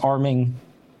U.S. arming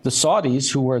the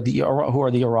Saudis, who are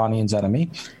the Iranians' enemy.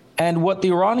 And what the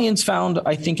Iranians found,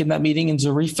 I think, in that meeting, and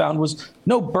Zarif found, was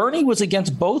no, Bernie was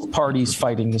against both parties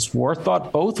fighting this war,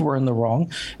 thought both were in the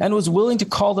wrong, and was willing to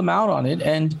call them out on it.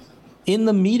 And in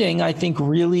the meeting, I think,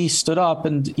 really stood up.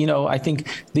 And, I think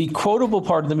the quotable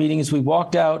part of the meeting is we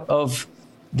walked out of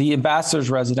the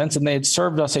ambassador's residence, and they had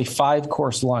served us a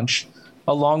 5-course lunch,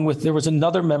 along with, there was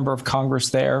another member of Congress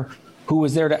there who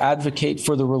was there to advocate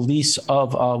for the release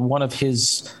of one of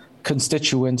his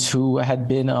constituents who had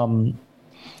been,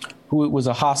 who was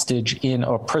a hostage in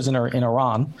a prisoner in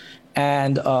Iran.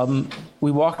 And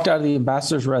we walked out of the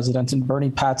ambassador's residence, and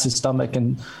Bernie pats his stomach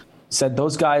and said,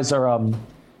 "Those guys are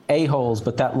a-holes,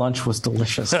 but that lunch was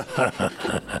delicious."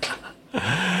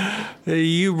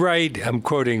 You write, I'm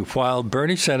quoting, "While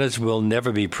Bernie Sanders will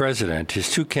never be president,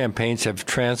 his two campaigns have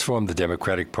transformed the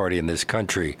Democratic Party in this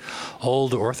country.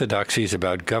 Old orthodoxies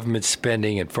about government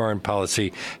spending and foreign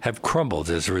policy have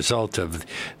crumbled as a result of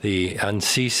the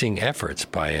unceasing efforts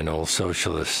by an old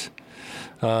socialist."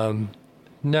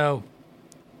 Now,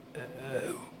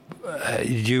 do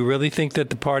you really think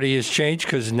that the party has changed?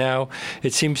 Because now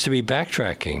it seems to be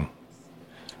backtracking.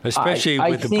 Especially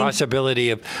with the possibility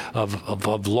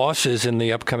of losses in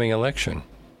the upcoming election.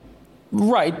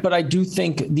 Right, but I do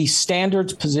think the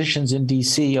standards positions in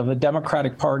D.C. of a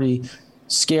Democratic Party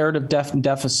scared of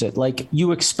deficit, like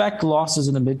you expect losses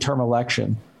in the midterm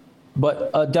election, but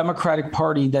a Democratic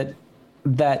Party that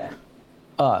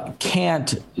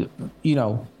can't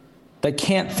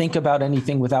think about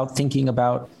anything without thinking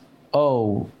about,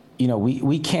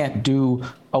 we can't do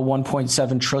a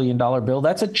 $1.7 trillion bill.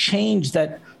 That's a change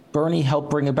that Bernie helped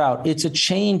bring about. It's a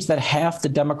change that half the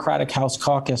Democratic House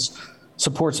caucus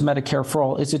supports Medicare for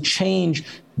all. It's a change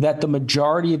that the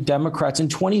majority of Democrats in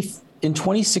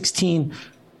 2016,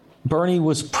 Bernie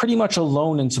was pretty much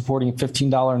alone in supporting a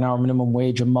 $15 an hour minimum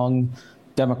wage among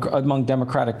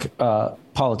Democratic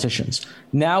politicians.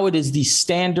 Now it is the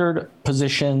standard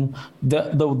position.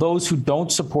 Those who don't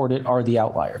support it are the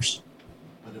outliers.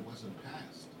 But it wasn't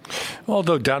passed.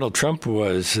 Although Donald Trump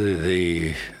was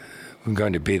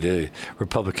going to be the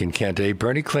Republican candidate,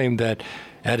 Bernie claimed that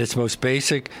at its most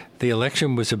basic, the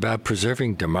election was about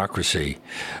preserving democracy.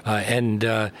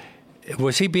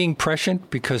 Was he being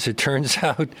prescient? Because it turns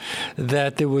out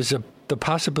that there was the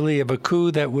possibility of a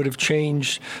coup that would have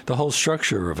changed the whole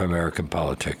structure of American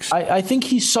politics. I think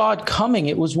he saw it coming.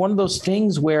 It was one of those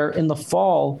things where in the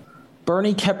fall,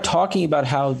 Bernie kept talking about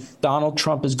how Donald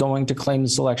Trump is going to claim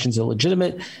this election's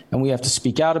illegitimate, and we have to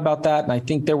speak out about that. And I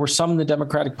think there were some in the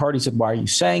Democratic Party who said, "Why are you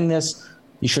saying this?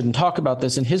 You shouldn't talk about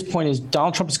this." And his point is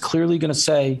Donald Trump is clearly going to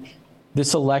say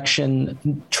this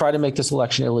election, try to make this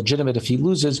election illegitimate if he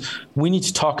loses. We need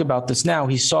to talk about this now.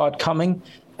 He saw it coming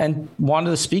and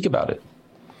wanted to speak about it.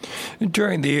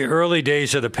 During the early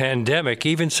days of the pandemic,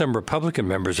 even some Republican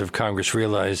members of Congress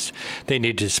realized they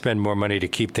needed to spend more money to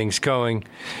keep things going.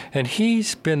 And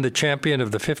he's been the champion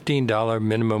of the $15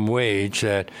 minimum wage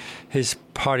that his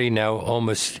party now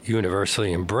almost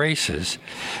universally embraces.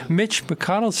 Mitch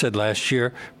McConnell said last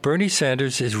year, Bernie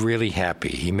Sanders is really happy.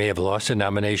 He may have lost a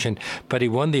nomination, but he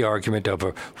won the argument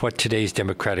over what today's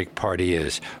Democratic Party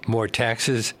is. More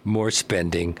taxes, more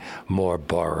spending, more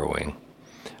borrowing.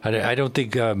 I don't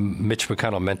think Mitch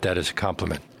McConnell meant that as a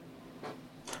compliment.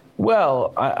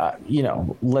 Well,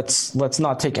 let's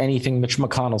not take anything Mitch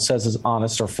McConnell says as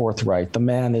honest or forthright. The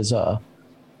man is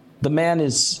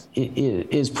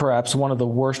perhaps one of the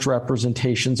worst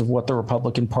representations of what the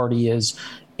Republican Party is,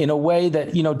 in a way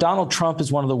that, Donald Trump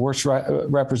is one of the worst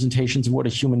representations of what a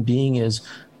human being is.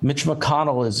 Mitch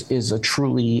McConnell is a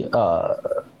truly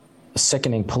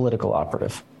sickening political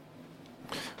operative.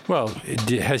 Well,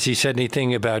 has he said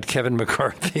anything about Kevin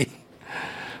McCarthy?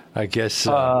 I guess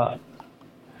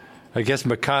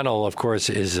McConnell, of course,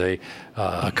 is a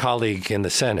colleague in the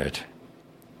Senate.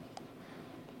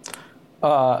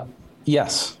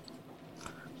 Yes.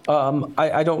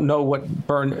 I don't know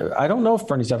I don't know if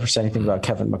Bernie's ever said anything about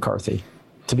Kevin McCarthy,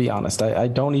 to be honest. I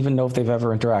don't even know if they've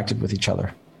ever interacted with each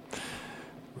other.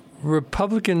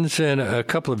 Republicans and a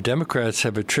couple of Democrats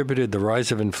have attributed the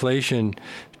rise of inflation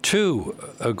to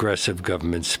aggressive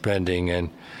government spending, and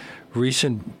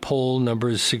recent poll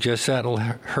numbers suggest that will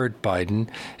hurt Biden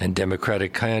and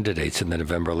Democratic candidates in the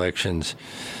November elections.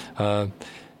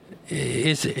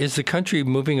 Is the country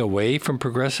moving away from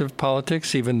progressive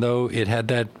politics, even though it had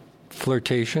that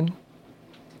flirtation?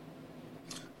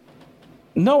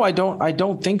 No, I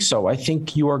don't think so. I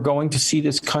think you are going to see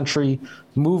this country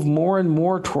move more and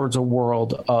more towards a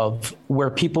world of where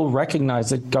people recognize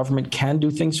that government can do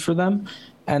things for them,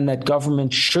 and that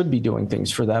government should be doing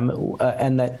things for them,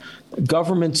 and that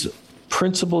government's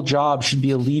principal job should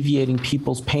be alleviating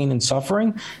people's pain and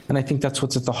suffering. And I think that's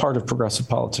what's at the heart of progressive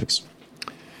politics.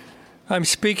 I'm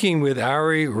speaking with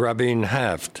Ari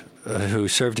Rabin-Haft, who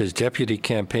served as deputy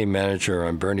campaign manager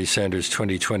on Bernie Sanders'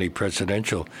 2020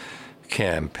 presidential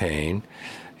campaign.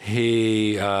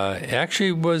 He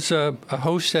actually was a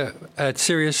host at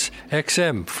Sirius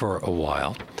XM for a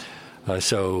while.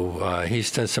 So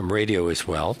he's done some radio as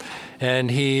well.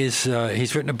 And he's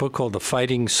written a book called The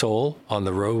Fighting Soul: On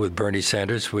the Road with Bernie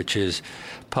Sanders, which is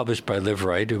published by Live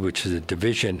Right, which is a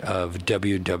division of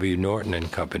W.W. Norton and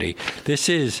Company. This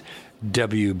is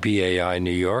WBAI New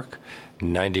York,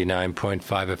 99.5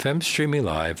 FM, streaming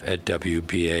live at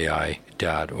WBAI.org.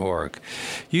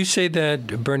 You say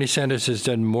that Bernie Sanders has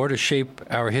done more to shape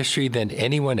our history than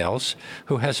anyone else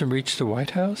who hasn't reached the White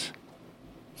House?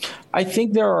 I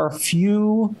think there are a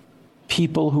few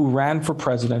people who ran for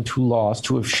president who lost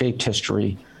who have shaped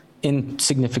history in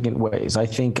significant ways. I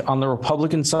think on the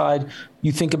Republican side,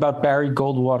 you think about Barry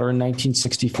Goldwater in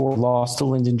 1964, lost to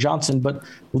Lyndon Johnson, but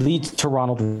leads to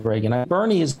Ronald Reagan.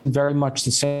 Bernie is very much the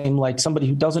same, like somebody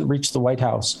who doesn't reach the White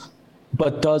House,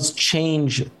 but does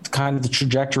change kind of the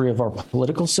trajectory of our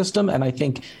political system. And I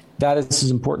think that is an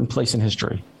important place in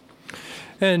history.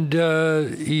 And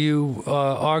you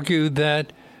argue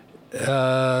that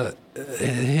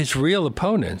his real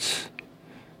opponents,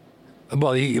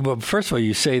 well, first of all,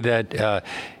 you say that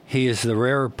he is the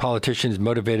rare politician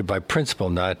motivated by principle,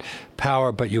 not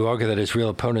power, but you argue that his real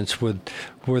opponents were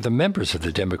the members of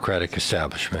the Democratic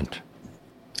establishment.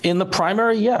 In the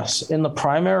primary, yes. In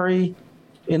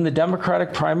the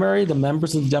Democratic primary, the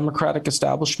members of the Democratic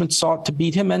establishment sought to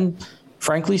beat him and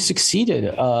frankly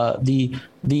succeeded. Barack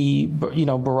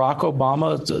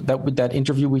Obama, that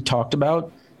interview we talked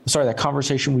about, that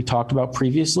conversation we talked about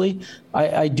previously,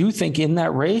 I do think in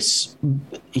that race,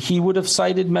 he would have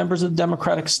cited members of the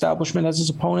Democratic establishment as his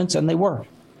opponents, and they were.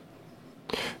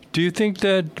 Do you think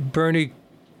that Bernie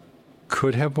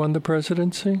could have won the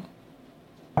presidency?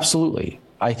 Absolutely.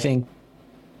 I think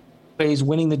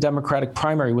winning the Democratic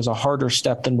primary was a harder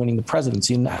step than winning the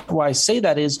presidency. And why I say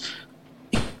that is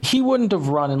he wouldn't have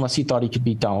run unless he thought he could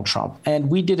beat Donald Trump. And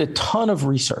we did a ton of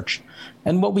research.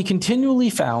 And what we continually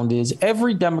found is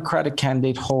every Democratic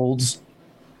candidate holds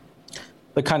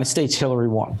the kind of states Hillary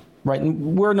won, right?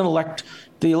 And we're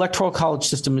the Electoral College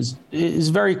system is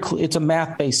very clear. It's a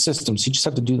math-based system, so you just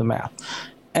have to do the math.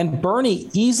 And Bernie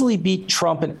easily beat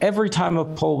Trump in every time a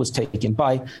poll was taken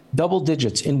by double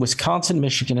digits in Wisconsin,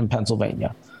 Michigan, and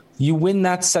Pennsylvania. You win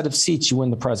that set of seats, you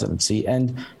win the presidency.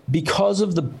 And because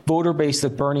of the voter base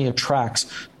that Bernie attracts,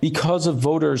 because of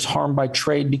voters harmed by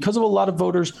trade, because of a lot of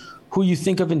voters who you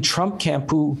think of in Trump camp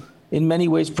who in many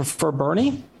ways prefer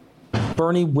Bernie,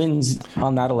 Bernie wins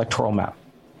on that electoral map.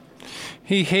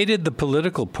 He hated the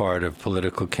political part of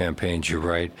political campaigns, you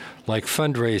write, like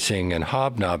fundraising and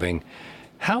hobnobbing.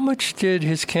 How much did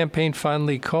his campaign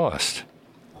finally cost?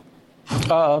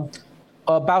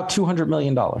 About $200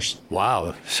 million.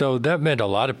 Wow. So that meant a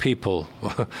lot of people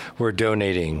were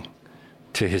donating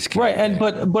to his campaign. Right. And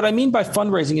but what I mean by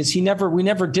fundraising is we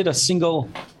never did a single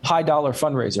high dollar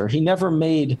fundraiser. He never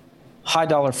made high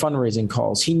dollar fundraising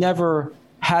calls. He never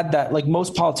had that, like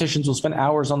most politicians will spend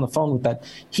hours on the phone with that.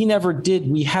 He never did.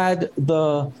 We had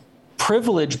the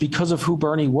privilege, because of who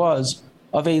Bernie was,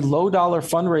 of a low dollar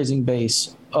fundraising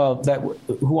base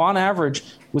who on average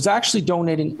was actually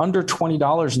donating under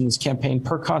 $20 in this campaign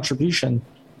per contribution,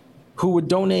 who would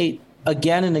donate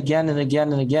again and again and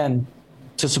again and again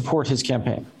to support his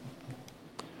campaign.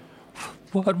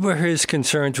 What were his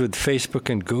concerns with Facebook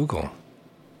and Google?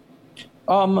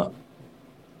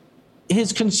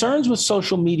 His concerns with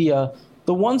social media,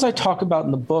 the ones I talk about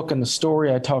in the book and the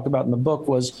story I talk about in the book,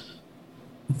 was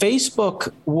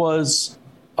Facebook was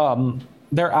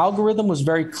their algorithm was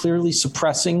very clearly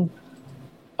suppressing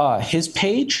his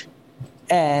page,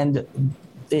 and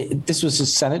this was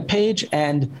his Senate page.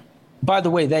 And by the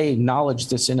way, they acknowledged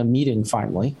this in a meeting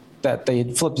finally, that they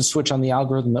had flipped a switch on the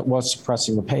algorithm that was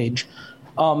suppressing the page.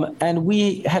 And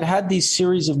we had these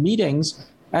series of meetings.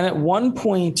 And at one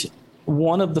point,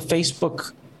 one of the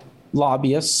Facebook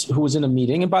lobbyists who was in a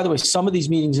meeting, and by the way, some of these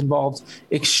meetings involved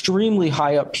extremely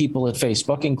high up people at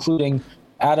Facebook, including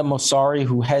Adam Mosseri,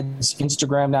 who heads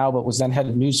Instagram now, but was then head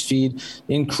of Newsfeed,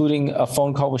 including a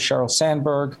phone call with Sheryl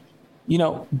Sandberg.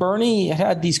 Bernie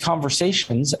had these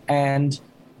conversations, and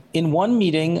in one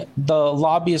meeting, the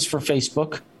lobbyist for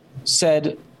Facebook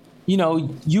said,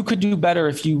 you could do better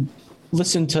if you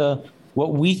listen to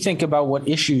what we think about what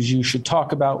issues you should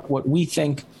talk about, what we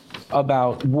think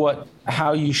about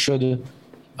how you should,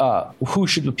 who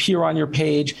should appear on your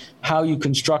page, how you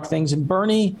construct things. And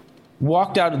Bernie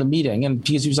walked out of the meeting, and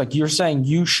because he was like, you're saying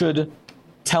you should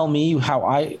tell me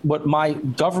what my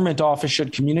government office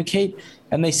should communicate.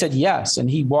 And they said yes. And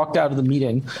he walked out of the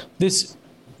meeting.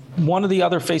 One of the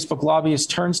other Facebook lobbyists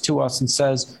turns to us and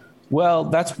says,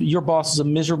 well, your boss is a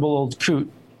miserable old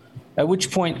coot. At which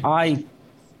point I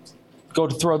go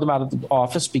to throw them out of the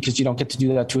office, because you don't get to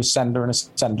do that to a senator in a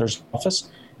senator's office.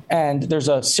 And there's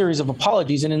a series of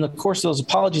apologies. And in the course of those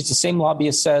apologies, the same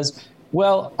lobbyist says,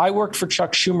 well, I worked for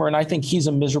Chuck Schumer, and I think he's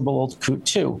a miserable old coot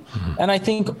too. Mm-hmm. And I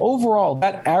think overall,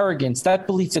 that arrogance, that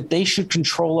belief that they should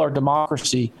control our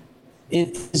democracy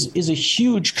is a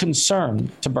huge concern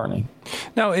to Bernie.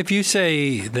 Now, if you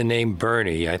say the name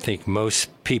Bernie, I think most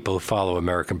people who follow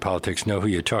American politics know who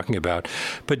you're talking about.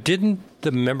 But didn't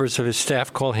the members of his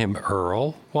staff call him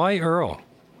Earl? Why Earl?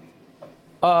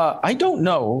 I don't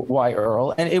know why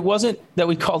Earl. And it wasn't that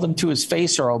we called him to his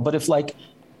face Earl, but if like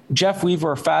Jeff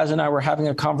Weaver or Faz and I were having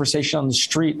a conversation on the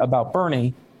street about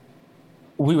Bernie,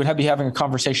 we would be having a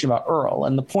conversation about Earl.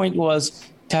 And the point was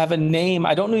to have a name.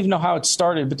 I don't even know how it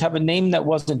started, but to have a name that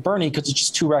wasn't Bernie, because it's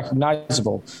just too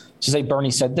recognizable. To say Bernie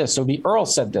said this, so it'd be Earl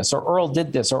said this, or Earl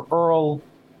did this, or Earl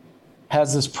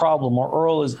has this problem, or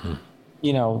Earl is,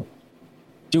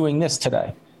 doing this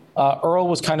today. Earl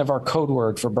was kind of our code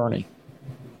word for Bernie.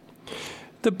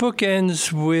 The book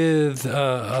ends with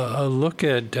a look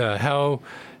at how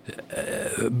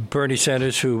Bernie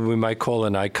Sanders, who we might call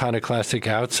an iconoclastic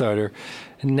outsider,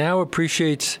 now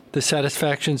appreciates the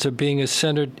satisfactions of being a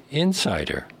centered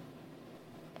insider.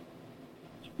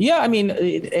 Yeah, I mean,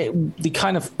 the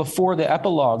kind of before the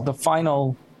epilogue, the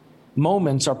final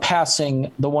moments are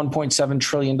passing the $1.7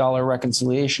 trillion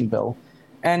reconciliation bill.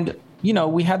 And,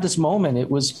 we had this moment.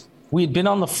 We had been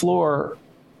on the floor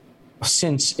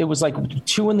since it was like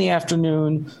 2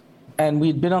 p.m, and we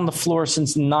had been on the floor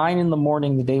since 9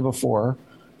 a.m. the day before,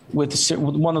 with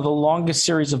one of the longest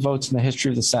series of votes in the history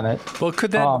of the Senate. Well,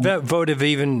 could that vote have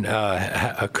even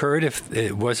occurred if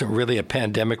it wasn't really a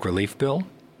pandemic relief bill?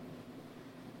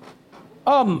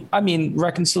 I mean,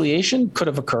 reconciliation could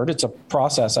have occurred. It's a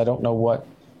process. I don't know what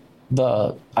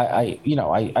I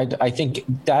think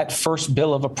that first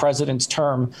bill of a president's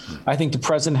term, I think the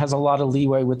president has a lot of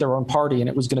leeway with their own party, and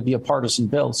it was going to be a partisan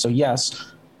bill. So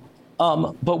yes.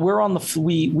 But we're on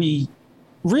we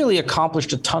really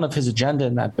accomplished a ton of his agenda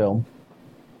in that bill.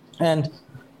 And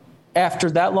after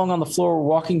that long on the floor, we're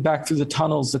walking back through the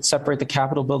tunnels that separate the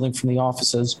Capitol building from the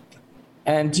offices.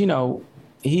 And,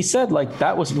 he said, like,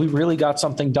 we really got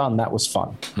something done. That was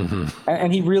fun. Mm-hmm.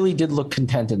 And he really did look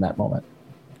content in that moment.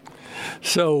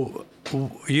 So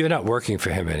you're not working for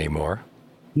him anymore?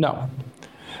 No.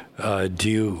 Do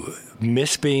you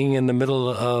miss being in the middle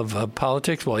of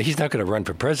politics? Well, he's not going to run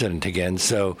for president again.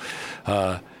 So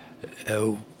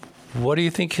what do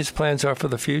you think his plans are for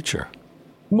the future?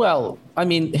 Well, I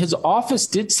mean, his office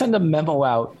did send a memo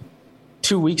out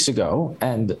 2 weeks ago,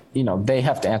 and, they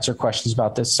have to answer questions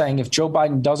about this, saying if Joe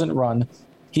Biden doesn't run,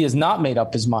 he has not made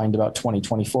up his mind about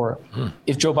 2024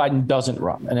 if Joe Biden doesn't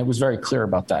run. And it was very clear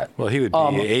about that. Well, he would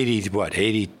be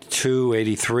 82,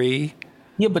 83?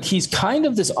 Yeah, but he's kind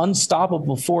of this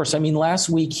unstoppable force. I mean, last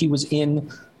week he was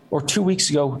or 2 weeks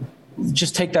ago,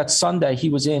 just take that Sunday, he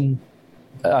was in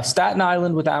Staten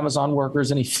Island with Amazon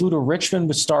workers, and he flew to Richmond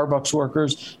with Starbucks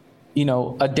workers.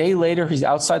 A day later, he's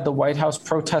outside the White House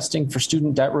protesting for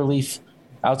student debt relief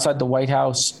outside the White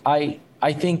House. I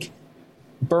think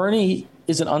Bernie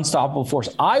is an unstoppable force.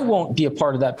 I won't be a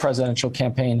part of that presidential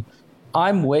campaign.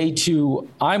 I'm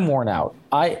worn out.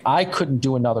 I couldn't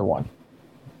do another one.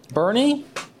 Bernie,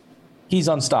 he's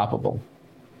unstoppable.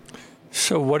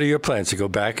 So what are your plans, to go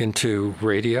back into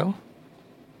radio?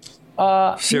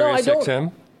 Sirius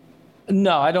XM?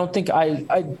 No, I don't think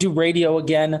I do radio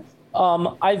again.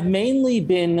 I've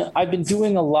been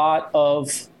doing a lot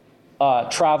of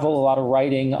travel, a lot of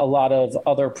writing, a lot of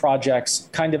other projects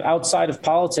kind of outside of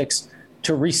politics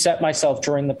to reset myself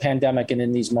during the pandemic and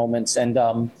in these moments. And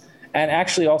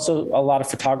actually also a lot of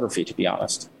photography, to be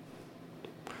honest.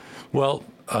 Well,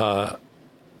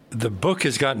 the book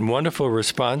has gotten wonderful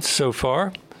response so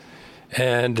far.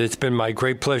 And it's been my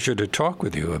great pleasure to talk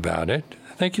with you about it.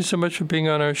 Thank you so much for being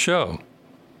on our show.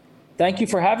 Thank you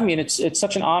for having me. And it's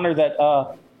such an honor that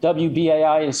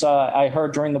WBAI is, I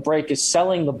heard during the break, is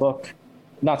selling the book,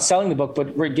 not selling the book,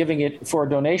 but we're giving it for a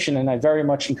donation. And I very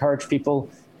much encourage people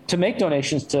to make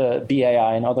donations to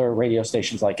BAI and other radio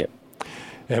stations like it.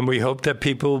 And we hope that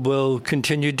people will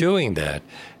continue doing that.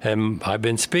 And I've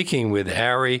been speaking with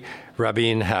Ari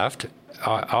Rabin-Haft,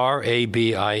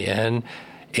 RABINHAVT.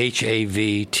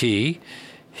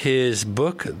 His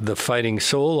book, The Fighting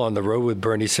Soul, On the Road with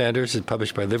Bernie Sanders, is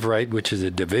published by LiveRight, which is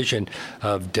a division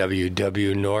of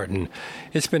W.W. Norton.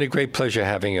 It's been a great pleasure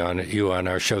having you on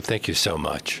our show. Thank you so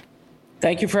much.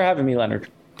 Thank you for having me, Leonard.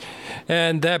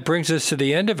 And that brings us to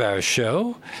the end of our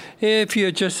show. If you're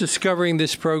just discovering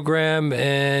this program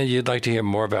and you'd like to hear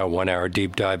more about 1 hour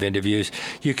deep dive interviews,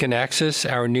 you can access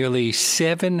our nearly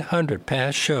 700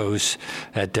 past shows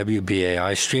at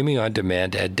WBAI, streaming on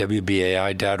demand at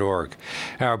WBAI.org.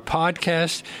 Our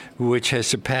podcast, which has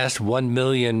surpassed 1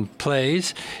 million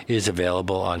plays, is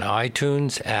available on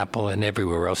iTunes, Apple, and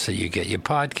everywhere else that you get your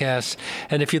podcasts.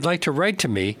 And if you'd like to write to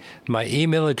me, my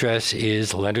email address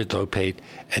is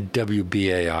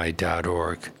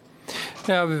leonardlopate@WBAI.org.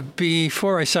 Now,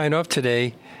 before I sign off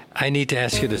today, I need to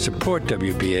ask you to support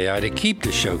WBAI to keep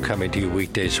the show coming to you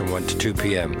weekdays from 1 to 2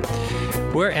 p.m.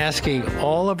 We're asking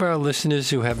all of our listeners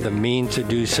who have the means to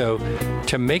do so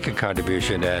to make a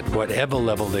contribution at whatever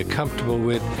level they're comfortable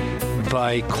with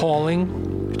by calling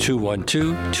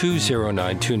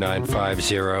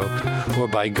 212-209-2950 or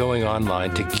by going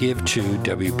online to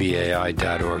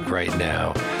give2wbai.org right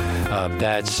now.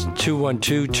 That's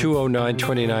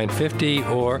 212-209-2950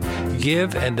 or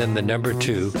give and then the number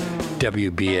 2,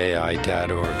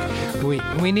 WBAI.org.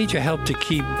 We need your help to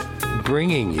keep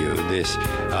bringing you this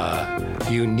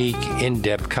unique,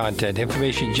 in-depth content,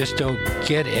 information you just don't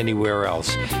get anywhere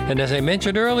else. And as I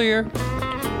mentioned earlier,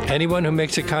 anyone who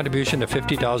makes a contribution of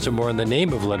 $50 or more in the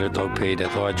name of Leonard Lopate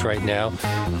at large right now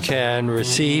can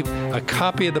receive a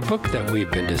copy of the book that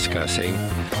we've been discussing,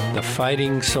 The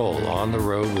Fighting Soul, On the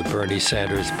Road with Bernie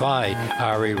Sanders by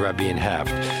Ari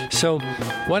Rabin-Haft. So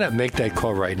why not make that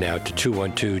call right now to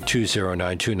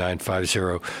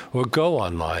 212-209-2950 or go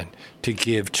online to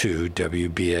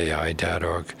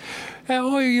give2wbai.org.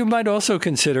 Or you might also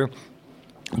consider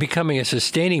becoming a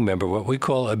sustaining member, what we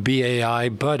call a BAI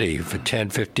buddy, for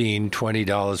 $10, $15,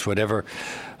 $20, whatever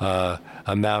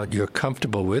amount you're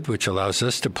comfortable with, which allows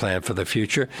us to plan for the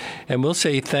future. And we'll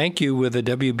say thank you with a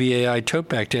WBAI tote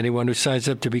bag to anyone who signs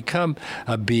up to become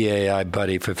a BAI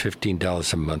buddy for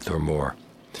 $15 a month or more.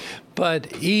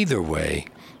 But either way,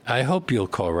 I hope you'll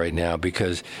call right now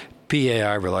because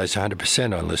BAI relies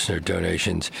 100% on listener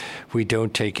donations. We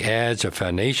don't take ads or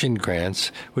foundation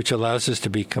grants, which allows us to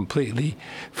be completely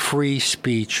free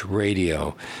speech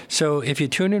radio. So if you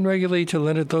tune in regularly to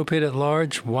Leonard Lopate at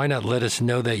Large, why not let us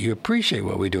know that you appreciate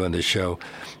what we do on this show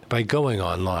by going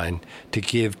online to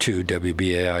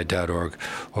give2wbai.org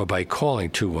or by calling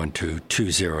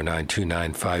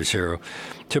 212-209-2950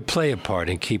 to play a part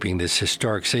in keeping this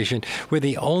historic station. We're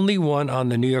the only one on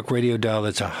the New York radio dial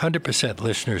that's 100%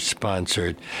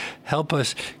 listener-sponsored. Help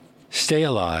us stay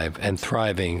alive and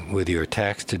thriving with your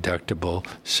tax-deductible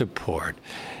support.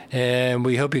 And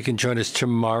we hope you can join us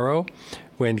tomorrow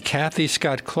when Kathy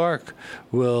Scott Clark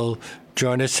will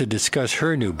join us to discuss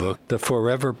her new book, The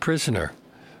Forever Prisoner.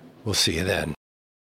 We'll see you then.